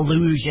in this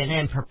illusion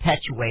and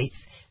perpetuates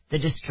the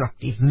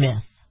destructive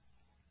myth.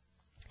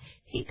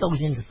 He goes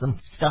into some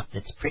stuff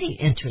that's pretty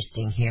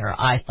interesting here,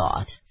 I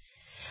thought.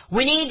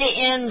 We need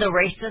to end the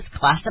racist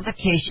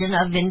classification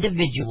of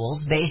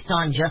individuals based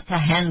on just a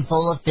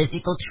handful of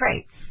physical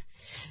traits.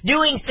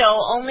 Doing so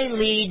only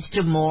leads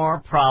to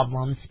more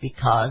problems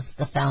because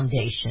the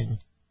foundation,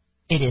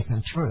 it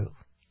isn't true.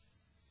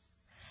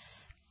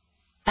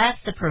 Ask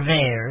the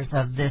purveyors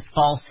of this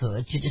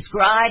falsehood to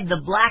describe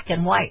the black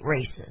and white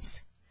races.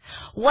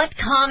 What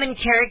common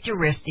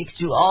characteristics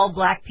do all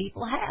black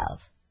people have?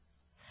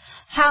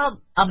 How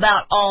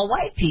about all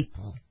white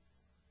people?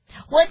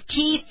 What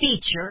key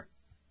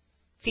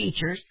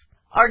features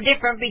are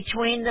different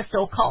between the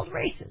so-called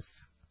races?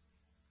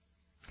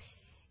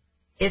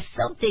 If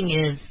something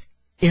is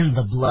in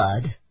the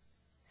blood,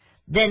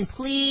 then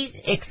please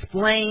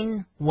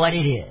explain what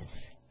it is.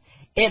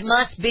 It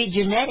must be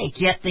genetic,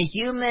 yet the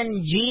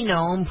Human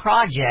Genome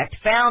Project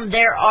found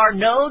there are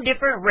no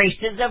different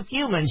races of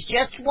humans,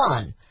 just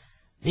one,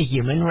 the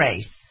human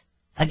race.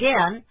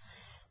 Again,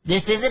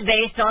 this isn't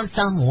based on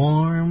some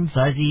warm,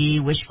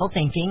 fuzzy, wishful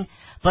thinking,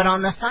 but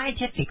on the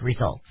scientific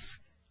results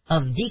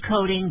of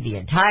decoding the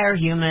entire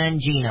human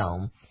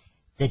genome,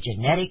 the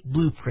genetic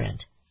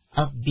blueprint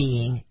of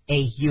being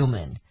a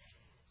human.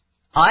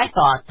 I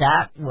thought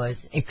that was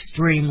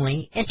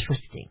extremely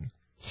interesting.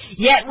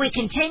 Yet we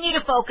continue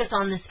to focus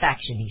on this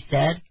faction, he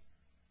said,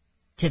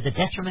 to the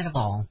detriment of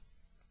all.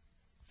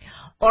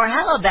 Or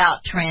how about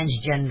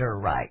transgender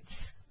rights?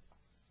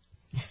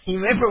 You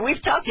remember,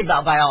 we've talked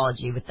about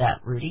biology with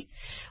that, Rudy.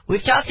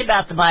 We've talked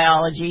about the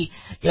biology,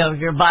 if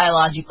you're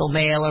biological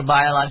male or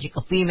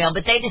biological female,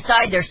 but they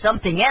decide there's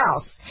something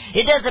else.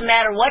 It doesn't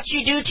matter what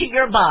you do to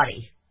your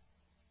body.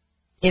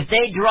 If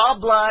they draw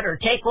blood or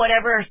take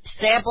whatever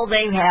sample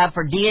they have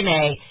for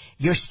DNA,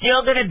 you're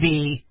still going to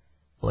be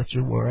what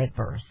you were at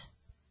birth.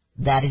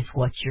 That is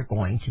what you're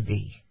going to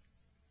be.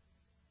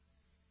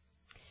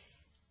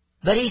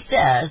 But he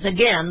says,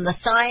 again, the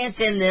science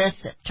in this,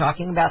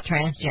 talking about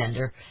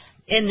transgender,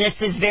 in this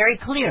is very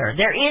clear.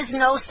 There is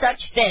no such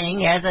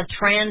thing as a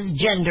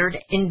transgendered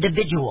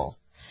individual.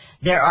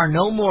 They are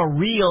no more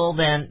real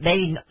than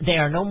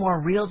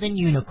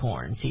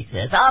unicorns, he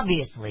says.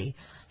 Obviously,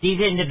 these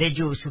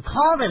individuals who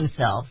call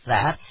themselves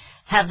that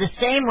have the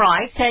same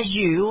rights as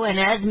you and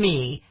as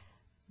me,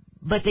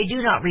 but they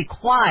do not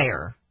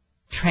require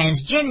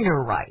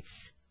transgender rights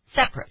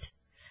separate,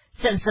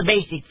 since the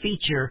basic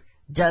feature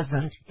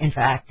doesn't, in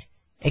fact,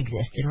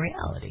 exist in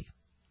reality.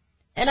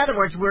 In other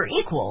words, we're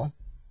equal.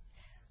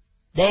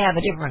 They have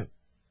a different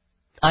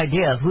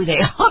idea of who they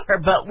are,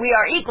 but we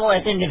are equal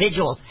as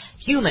individuals,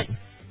 human.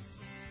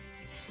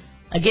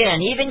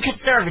 Again, even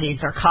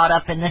conservatives are caught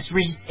up in this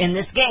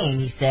game,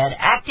 he said,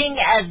 acting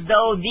as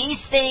though these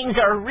things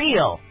are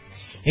real.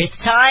 It's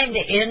time to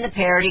end the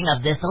parroting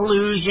of this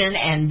illusion,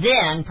 and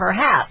then,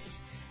 perhaps,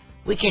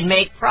 we can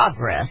make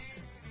progress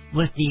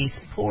with these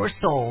poor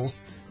souls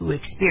who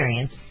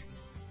experience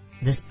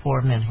this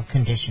poor mental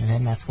condition,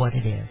 and that's what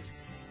it is.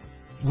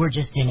 We're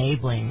just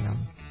enabling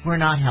them. We're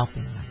not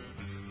helping them.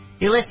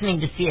 You're listening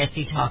to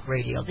CSC Talk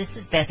Radio. This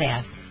is Beth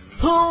Ann.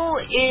 Who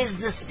is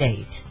the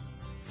state?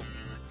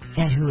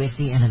 And who is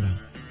the enemy?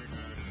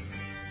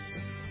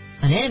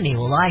 An enemy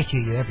will lie to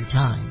you every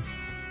time.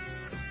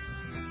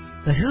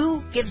 But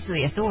who gives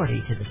the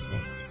authority to the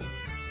state?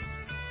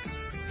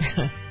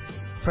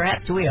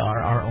 Perhaps we are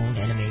our own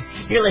enemy.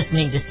 You're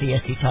listening to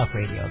CSC Talk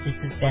Radio. This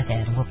is Beth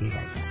Ann, and we'll be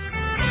right back.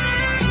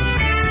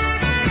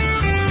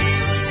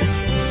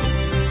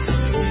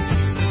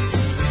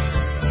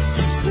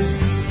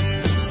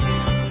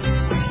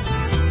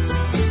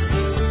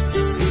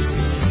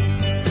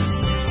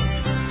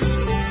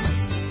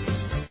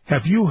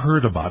 Have you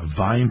heard about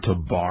Vine to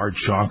Bar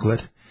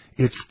chocolate?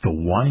 It's the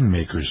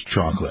winemaker's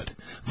chocolate,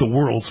 the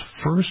world's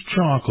first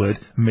chocolate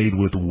made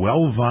with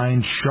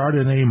well-vined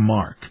Chardonnay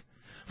marc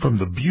from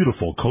the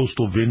beautiful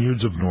coastal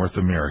vineyards of North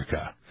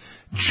America.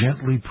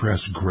 Gently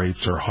pressed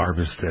grapes are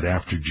harvested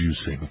after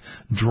juicing,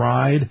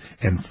 dried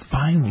and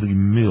finely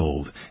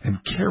milled and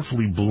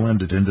carefully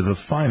blended into the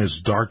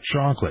finest dark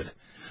chocolate.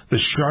 The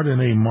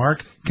Chardonnay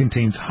marc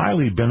contains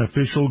highly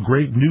beneficial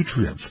grape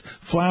nutrients,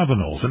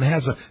 flavonols, and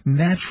has a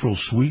natural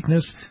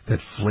sweetness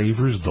that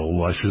flavors the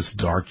luscious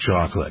dark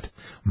chocolate.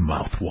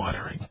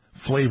 Mouth-watering,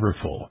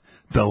 flavorful,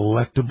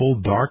 delectable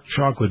dark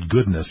chocolate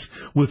goodness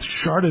with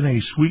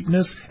Chardonnay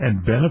sweetness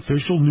and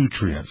beneficial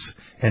nutrients.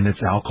 And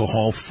it's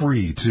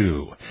alcohol-free,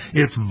 too.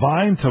 It's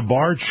Vine to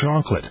Bar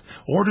chocolate.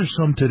 Order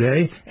some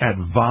today at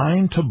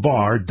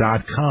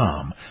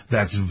vinetobar.com.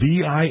 That's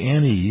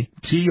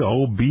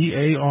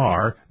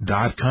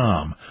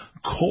VINETOBAR.com.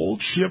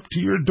 Cold shipped to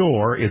your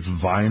door, it's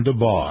Vine to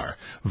Bar.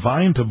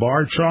 Vine to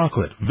Bar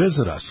chocolate.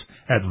 Visit us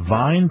at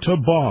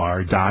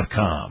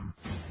vinetobar.com.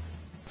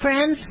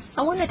 Friends,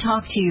 I want to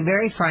talk to you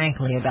very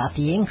frankly about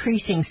the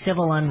increasing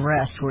civil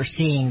unrest we're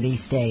seeing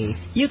these days.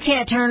 You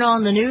can't turn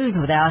on the news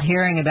without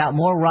hearing about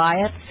more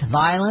riots,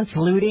 violence,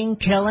 looting,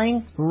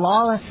 killing,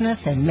 lawlessness,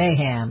 and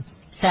mayhem.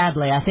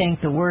 Sadly, I think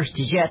the worst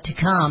is yet to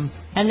come,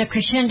 and the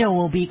crescendo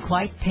will be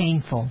quite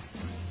painful.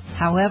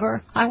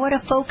 However, I want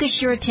to focus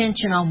your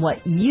attention on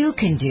what you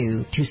can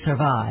do to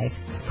survive.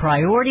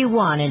 Priority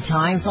one in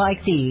times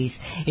like these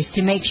is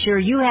to make sure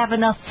you have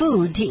enough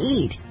food to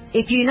eat.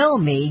 If you know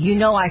me, you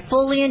know I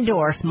fully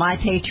endorse My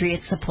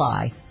Patriot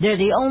Supply. They're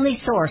the only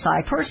source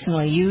I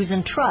personally use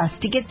and trust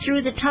to get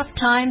through the tough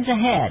times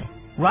ahead.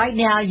 Right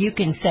now, you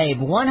can save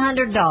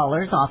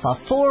 $100 off a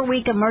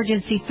 4-week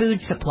emergency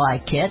food supply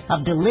kit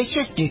of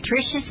delicious,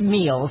 nutritious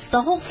meals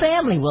the whole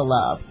family will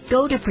love.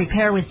 Go to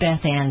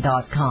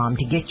preparewithbethann.com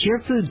to get your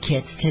food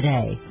kits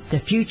today. The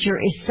future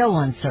is so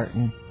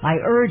uncertain. I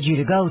urge you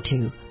to go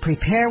to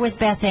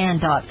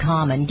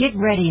preparewithbethann.com and get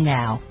ready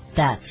now.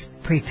 That's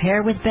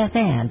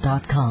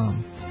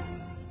preparewithbethann.com.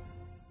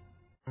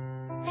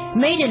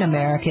 Made in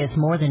America is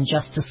more than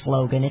just a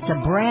slogan. It's a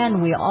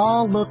brand we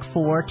all look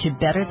for to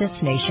better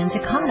this nation's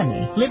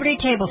economy. Liberty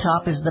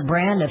Tabletop is the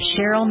brand of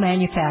Sherrill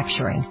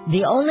Manufacturing,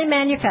 the only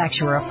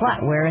manufacturer of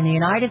flatware in the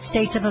United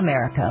States of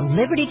America.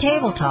 Liberty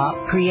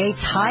Tabletop creates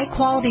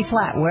high-quality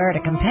flatware at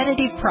a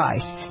competitive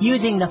price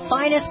using the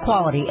finest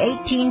quality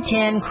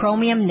 1810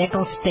 chromium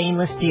nickel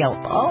stainless steel.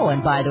 Oh,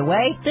 and by the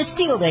way, the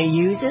steel they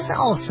use is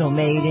also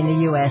made in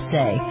the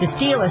USA. The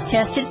steel is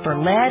tested for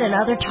lead and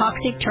other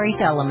toxic trace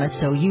elements,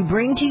 so you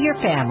bring to your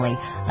family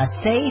a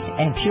safe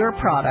and pure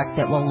product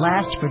that will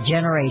last for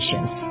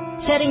generations.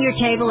 Setting your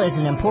table is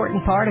an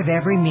important part of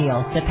every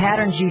meal. The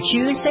patterns you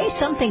choose say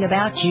something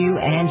about you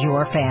and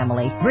your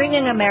family.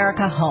 Bringing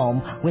America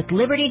home with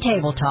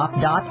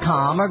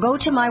LibertyTabletop.com or go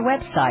to my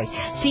website,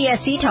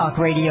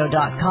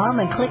 CSCTalkRadio.com,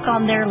 and click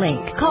on their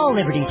link. Call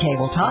Liberty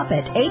Tabletop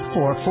at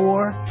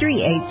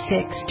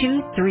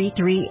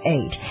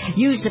 844-386-2338.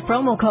 Use the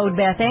promo code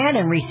BethAnn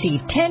and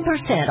receive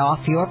 10%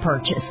 off your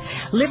purchase.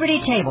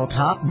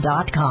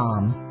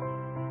 LibertyTabletop.com.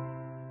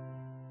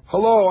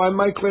 Hello, I'm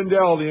Mike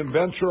Lindell, the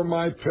inventor of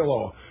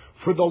MyPillow.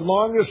 For the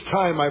longest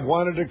time, I've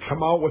wanted to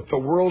come out with the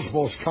world's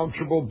most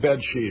comfortable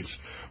bed sheets.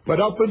 But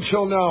up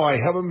until now, I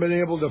haven't been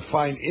able to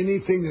find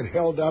anything that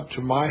held up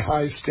to my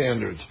high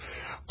standards.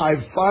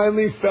 I've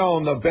finally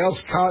found the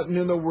best cotton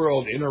in the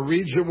world in a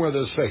region where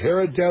the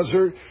Sahara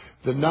Desert,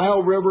 the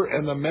Nile River,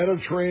 and the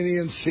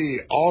Mediterranean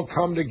Sea all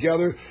come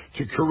together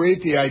to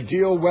create the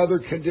ideal weather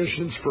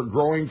conditions for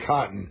growing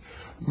cotton.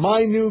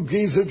 My new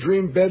Giza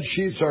Dream bed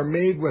sheets are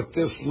made with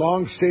this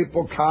long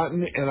staple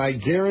cotton, and I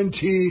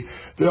guarantee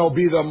they'll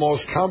be the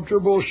most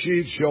comfortable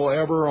sheets you'll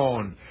ever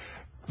own.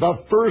 The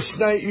first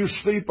night you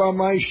sleep on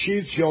my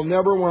sheets, you'll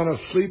never want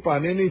to sleep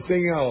on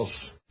anything else.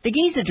 The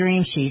Giza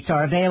Dream Sheets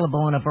are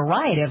available in a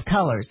variety of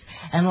colors,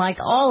 and like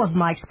all of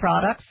Mike's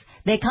products,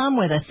 they come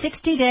with a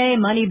 60-day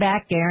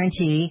money-back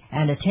guarantee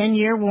and a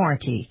 10-year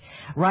warranty.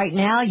 Right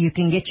now, you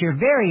can get your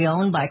very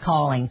own by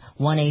calling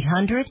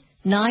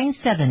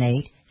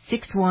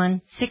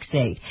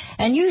 1-800-978-6168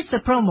 and use the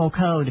promo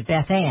code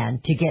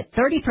BethAnn to get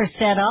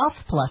 30% off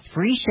plus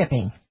free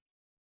shipping.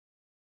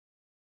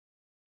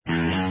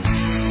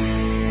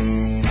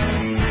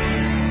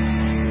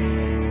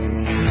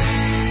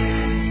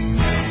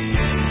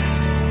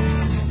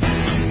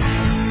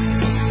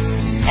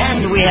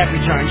 And we have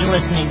returned. You're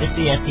listening to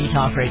CSC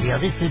Talk Radio.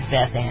 This is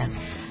Beth Ann.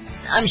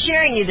 I'm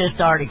sharing you this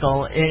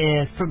article. It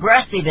is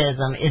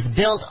Progressivism is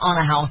Built on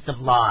a House of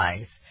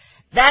Lies.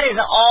 That is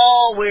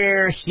all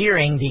we're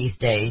hearing these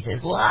days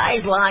is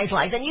lies, lies,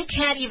 lies. And you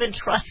can't even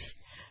trust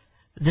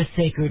the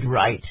sacred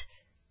right.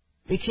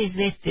 Because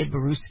they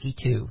fibberooski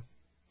too.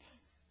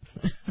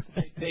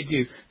 They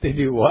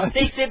do what?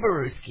 They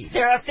fibberooski.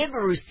 There are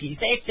fibberooskis.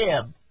 They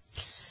fib.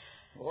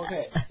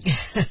 Okay.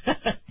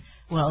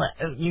 Well,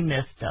 you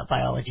missed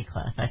biology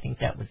class. I think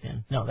that was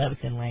in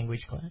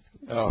language class.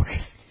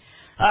 Okay.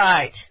 All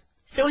right.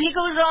 So he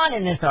goes on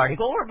in this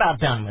article. We're about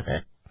done with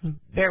it.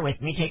 Bear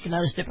with me. Take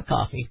another sip of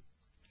coffee.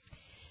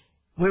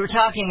 We were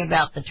talking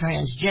about the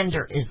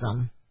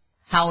transgenderism,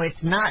 how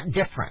it's not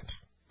different.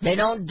 They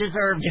don't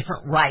deserve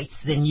different rights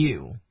than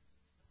you,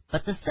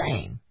 but the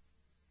same.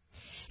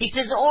 He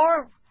says,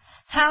 or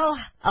how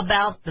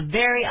about the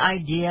very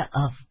idea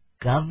of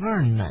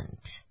government?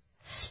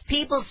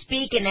 People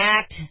speak and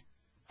act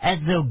as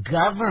though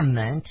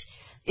government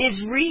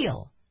is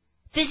real.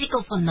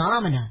 Physical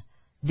phenomena.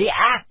 The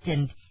act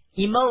and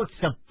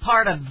emotes a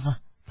part of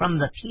from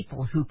the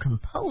people who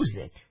compose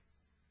it.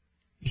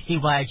 You see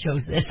why I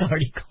chose this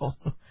article?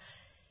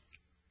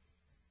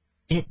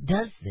 It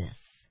does this.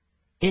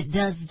 It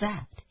does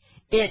that.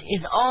 It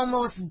is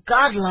almost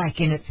godlike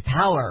in its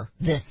power,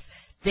 this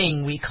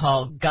thing we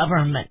call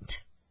government.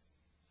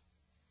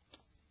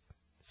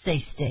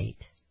 Say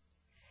state.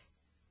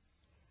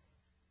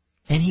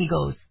 And he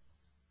goes,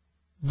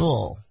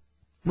 bull.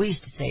 We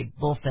used to say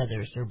bull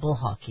feathers or bull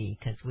hockey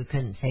because we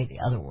couldn't say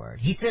the other word.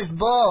 He says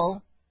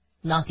bull,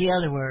 not the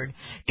other word.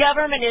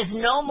 Government is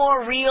no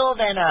more real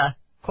than a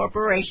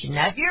corporation.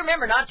 Now, if you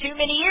remember, not too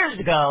many years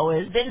ago,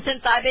 it's been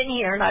since I've been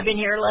here, and I've been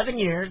here 11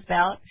 years,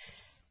 about,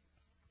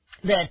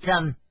 that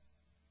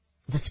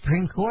the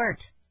Supreme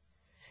Court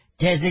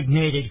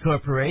designated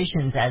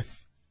corporations as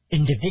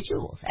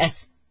individuals, as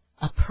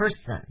a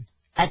person,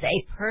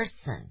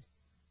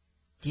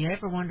 Do you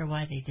ever wonder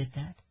why they did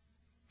that?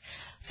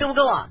 So we'll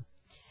go on.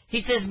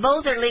 He says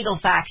both are legal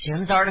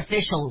factions,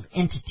 artificial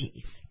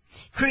entities,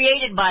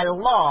 created by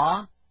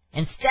law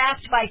and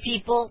staffed by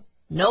people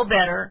no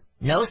better,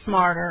 no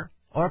smarter,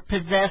 or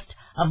possessed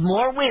of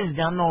more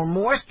wisdom or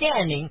more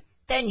standing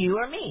than you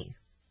or me.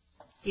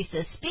 He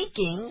says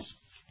speaking,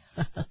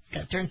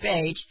 gotta turn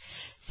page,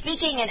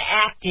 speaking and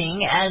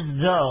acting as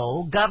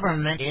though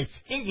government is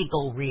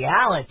physical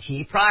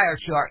reality prior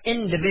to our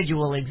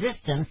individual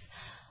existence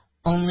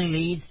only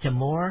leads to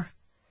more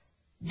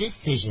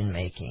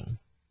decision-making.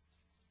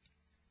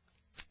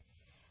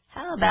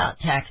 How about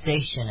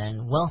taxation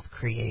and wealth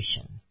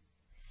creation?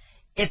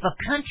 If a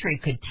country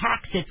could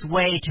tax its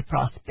way to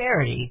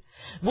prosperity,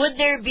 would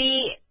there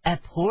be a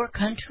poor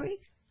country?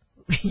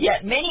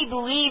 Yet many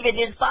believe it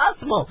is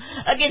possible,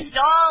 against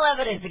all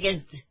evidence,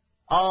 against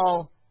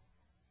all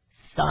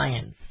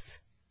science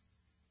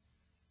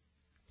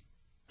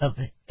of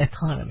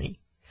economy.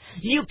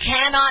 You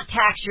cannot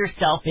tax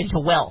yourself into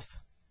wealth.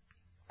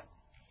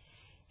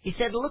 He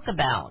said, look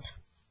around.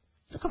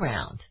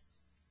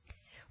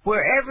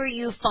 Wherever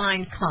you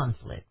find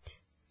conflict,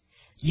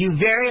 you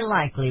very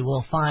likely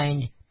will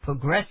find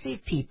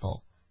progressive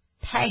people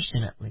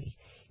passionately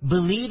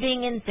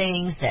believing in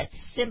things that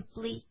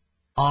simply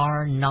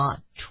are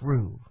not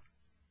true.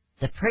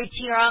 The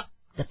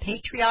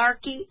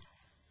patriarchy?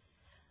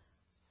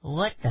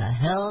 What the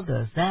hell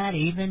does that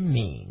even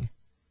mean?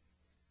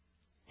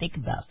 Think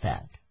about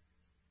that.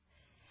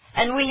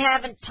 And we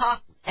aren't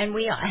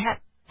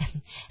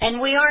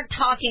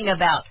talking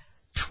about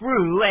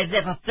true as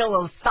if a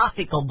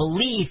philosophical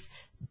belief,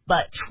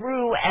 but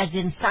true as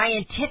in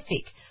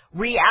scientific,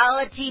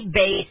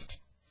 reality-based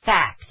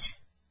fact.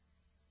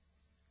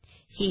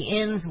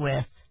 He ends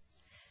with,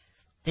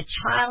 the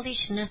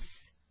childishness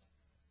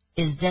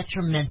is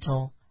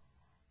detrimental.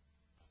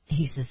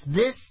 He says,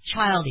 this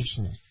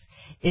childishness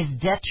is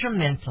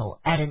detrimental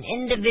at an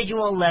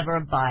individual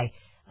level by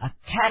a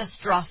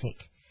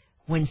catastrophic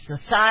when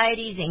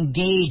societies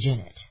engage in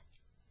it.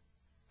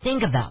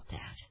 Think about that.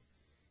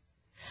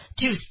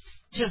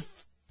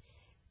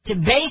 To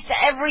base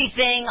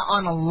everything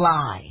on a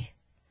lie.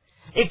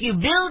 If you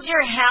build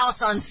your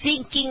house on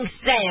sinking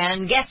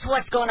sand, guess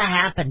what's going to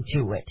happen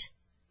to it?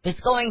 It's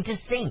going to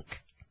sink.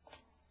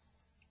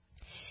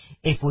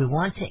 If we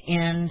want to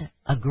end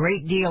a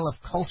great deal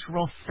of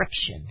cultural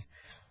friction,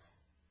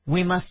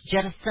 we must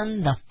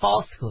jettison the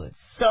falsehoods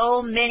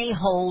so many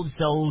hold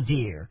so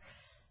dear.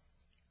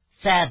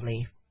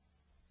 Sadly,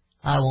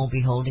 I won't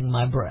be holding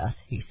my breath,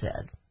 he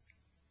said.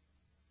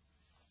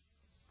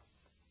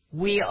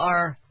 We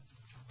are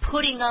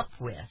putting up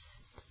with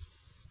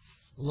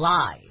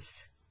lies.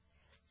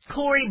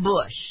 Cori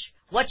Bush,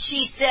 what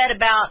she said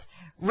about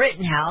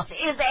Rittenhouse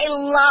is a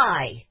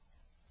lie.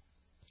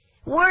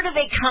 Where do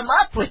they come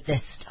up with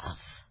this stuff?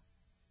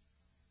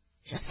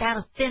 Just out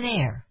of thin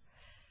air.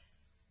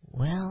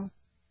 Well,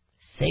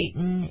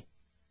 Satan,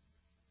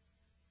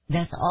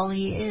 that's all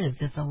he is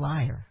a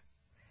liar.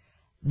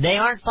 They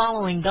aren't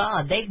following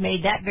God. They've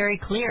made that very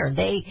clear.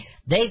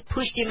 They've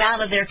pushed him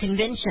out of their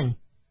convention.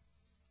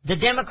 The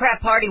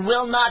Democrat Party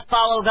will not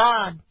follow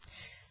God.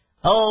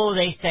 Oh,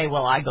 they say,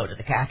 well, I go to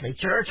the Catholic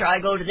Church, or I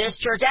go to this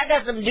church. That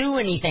doesn't do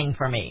anything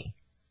for me.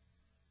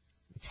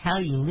 It's how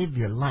you live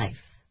your life.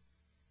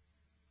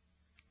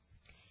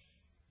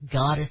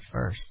 God is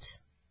first.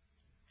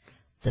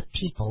 The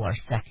people are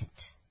second.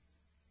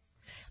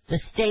 The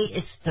state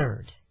is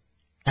third,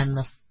 and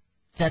the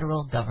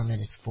federal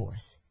government is fourth.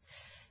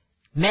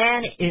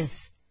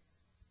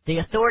 The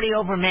authority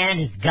over man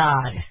is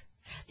God.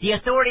 The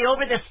authority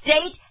over the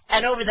state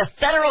and over the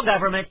federal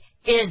government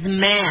is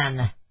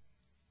man.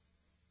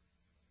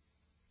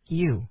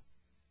 You,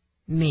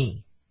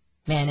 me,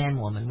 man and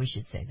woman, we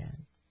should say that.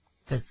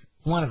 Because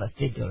one of us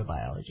did go to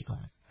biology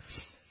class.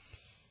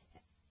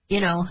 You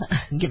know,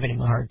 I'm giving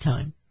him a hard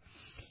time.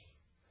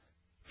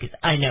 Because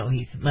I know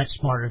he's much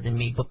smarter than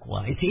me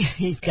book-wise.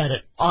 He's got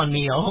it on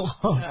me all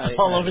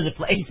over the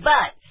place.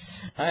 But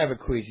I have a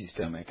queasy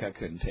stomach. I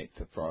couldn't take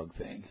the frog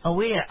thing.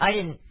 Oh,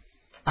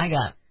 I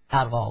got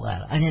out of all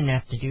that. I didn't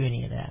have to do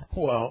any of that.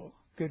 Well,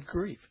 good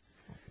grief.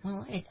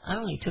 Well, I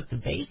only took the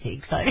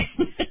basics. I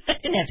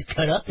didn't have to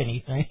cut up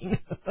anything.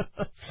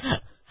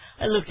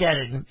 I looked at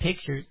it in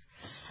pictures.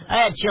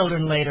 I had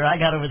children later. I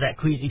got over that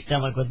queasy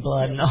stomach with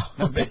blood and all.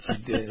 I bet you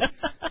did.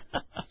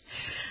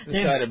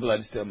 The sight of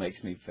blood still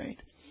makes me faint.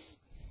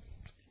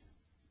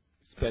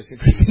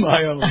 Especially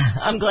my own.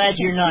 I'm glad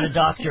you're not a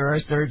doctor or a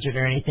surgeon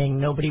or anything.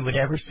 Nobody would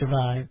ever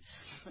survive.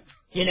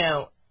 You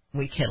know,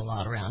 we kid a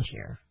lot around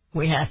here.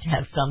 We have to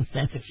have some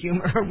sense of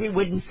humor or we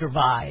wouldn't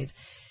survive.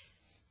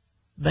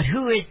 But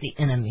who is the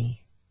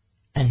enemy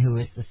and who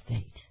is the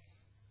state?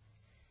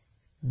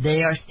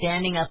 They are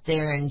standing up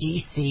there in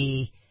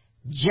D.C.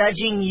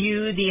 judging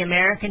you, the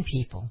American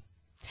people,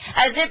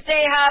 as if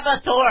they have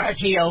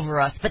authority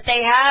over us. But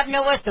they have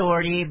no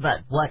authority but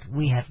what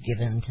we have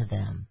given to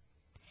them.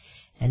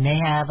 And they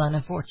have,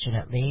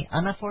 unfortunately, a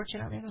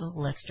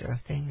little extra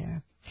thing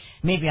there.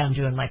 Maybe I'm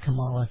doing my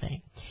Kamala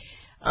thing.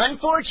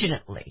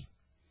 Unfortunately,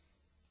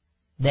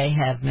 they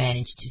have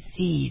managed to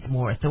seize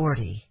more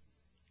authority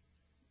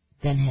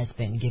than has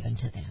been given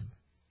to them.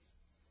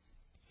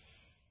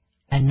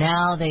 And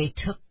now they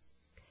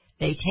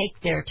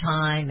take their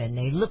time and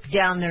they look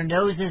down their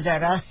noses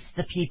at us,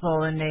 the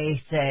people, and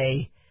they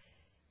say,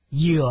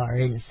 "You are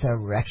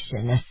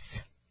insurrectionists,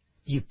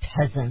 you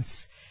peasants.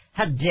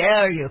 How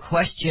dare you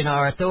question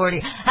our authority?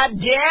 How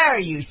dare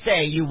you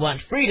say you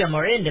want freedom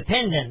or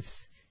independence?"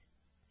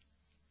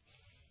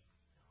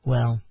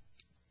 Well,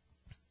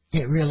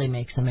 it really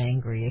makes them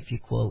angry if you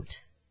quote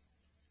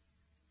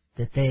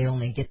that they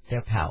only get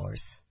their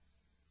powers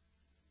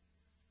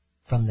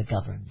from the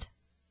governed.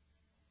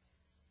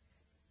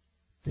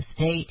 The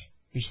state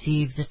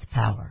receives its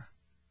power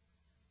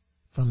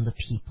from the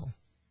people.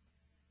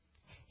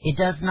 It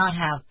does not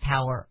have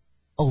power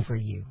over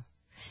you.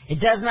 It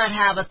does not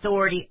have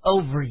authority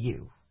over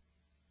you.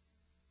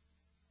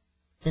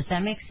 Does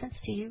that make sense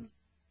to you?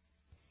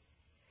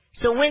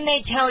 So when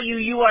they tell you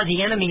you are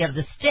the enemy of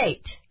the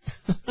state,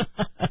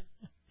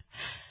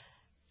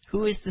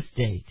 who is the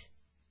state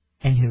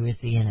and who is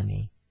the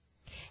enemy?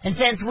 And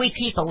since we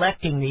keep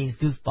electing these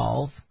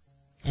goofballs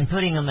and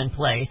putting them in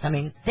place, I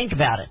mean, think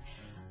about it.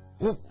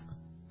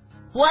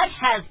 What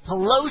has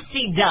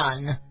Pelosi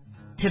done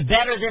to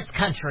better this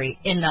country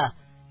in the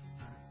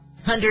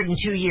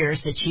 102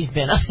 years that she's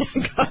been up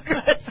in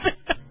Congress?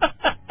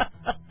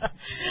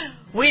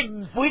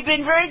 We've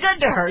been very good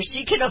to her.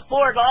 She can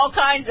afford all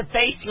kinds of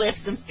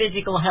facelifts and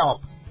physical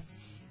help.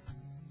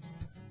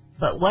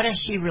 But what has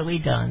she really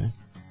done?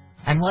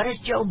 And what has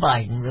Joe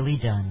Biden really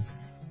done?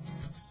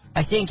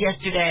 I think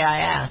yesterday I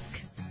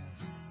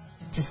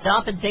asked to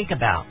stop and think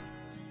about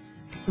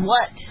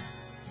what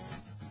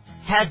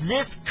has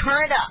this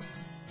current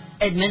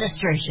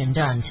administration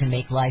done to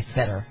make life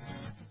better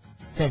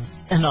since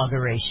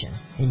inauguration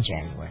in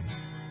January?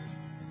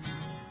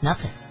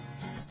 Nothing.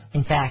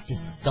 In fact,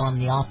 it's gone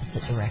the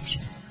opposite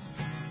direction.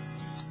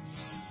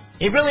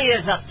 It really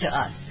is up to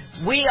us.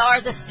 We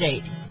are the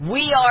state.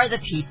 We are the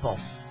people.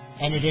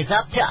 And it is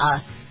up to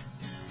us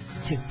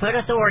to put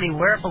authority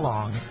where it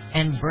belongs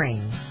and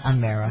bring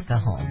America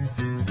home.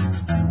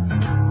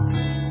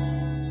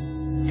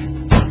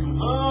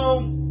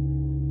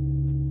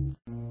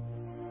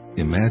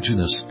 Imagine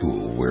a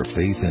school where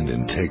faith and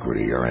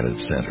integrity are at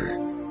its center,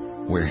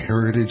 where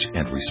heritage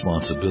and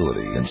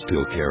responsibility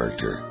instill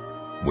character,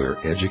 where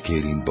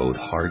educating both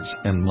hearts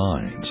and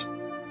minds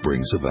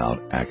brings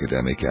about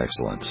academic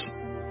excellence.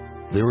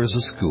 There is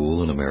a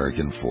school in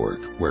American Fork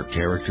where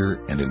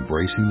character and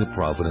embracing the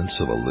providence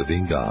of a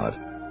living God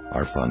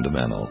are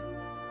fundamental,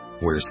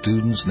 where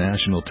students'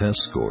 national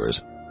test scores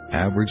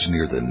average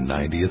near the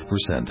 90th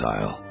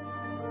percentile.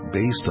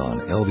 Based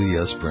on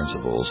LDS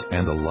principles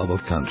and a love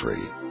of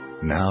country,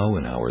 now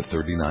in our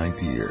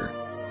 39th year,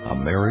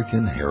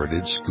 American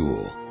Heritage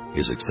School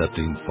is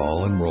accepting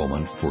fall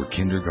enrollment for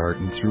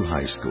kindergarten through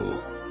high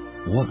school.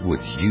 What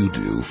would you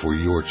do for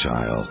your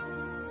child?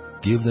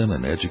 Give them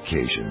an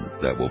education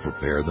that will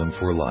prepare them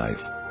for life.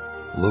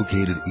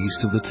 Located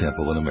east of the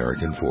temple in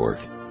American Fork,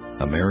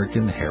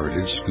 American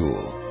Heritage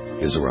School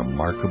is a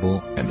remarkable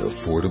and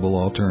affordable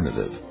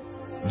alternative.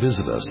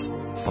 Visit us,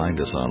 find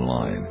us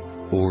online,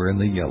 or in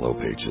the Yellow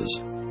Pages.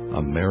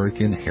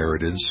 American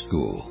Heritage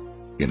School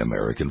in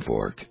American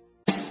Fork.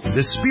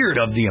 The spirit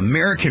of the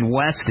American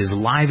West is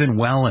live and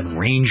well in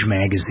Range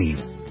Magazine,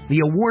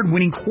 the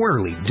award-winning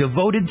quarterly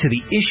devoted to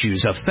the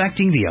issues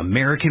affecting the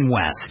American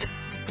West.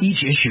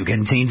 Each issue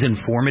contains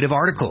informative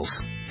articles,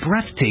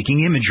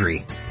 breathtaking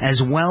imagery, as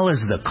well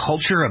as the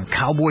culture of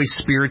cowboy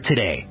spirit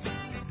today,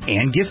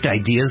 and gift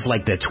ideas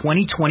like the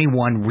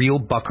 2021 Real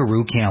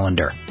Buckaroo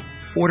Calendar.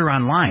 Order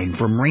online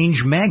from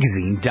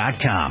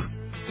rangemagazine.com.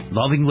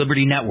 Loving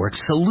Liberty Network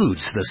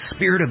salutes the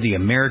spirit of the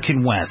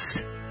American West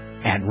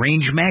at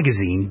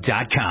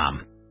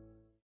rangemagazine.com.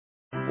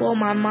 Well,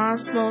 my mom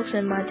smokes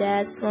and my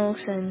dad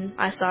smokes, and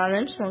I saw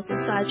them smoking,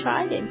 so I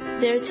tried it.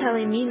 They're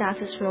telling me not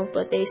to smoke,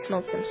 but they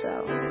smoke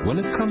themselves. When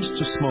it comes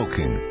to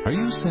smoking, are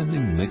you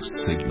sending mixed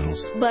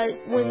signals? But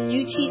when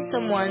you teach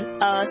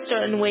someone a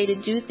certain way to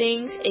do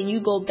things, and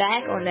you go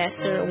back on that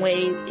certain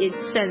way, it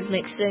sends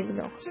mixed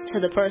signals to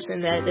the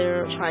person that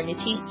they're trying to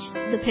teach.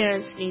 The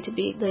parents need to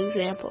be the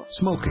example.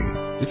 Smoking.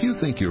 If you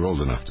think you're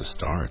old enough to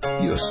start,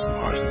 you're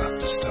smart enough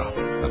to stop.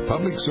 A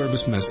public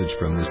service message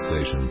from this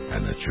station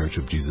and the Church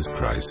of Jesus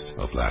Christ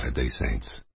of Latter-day Saints.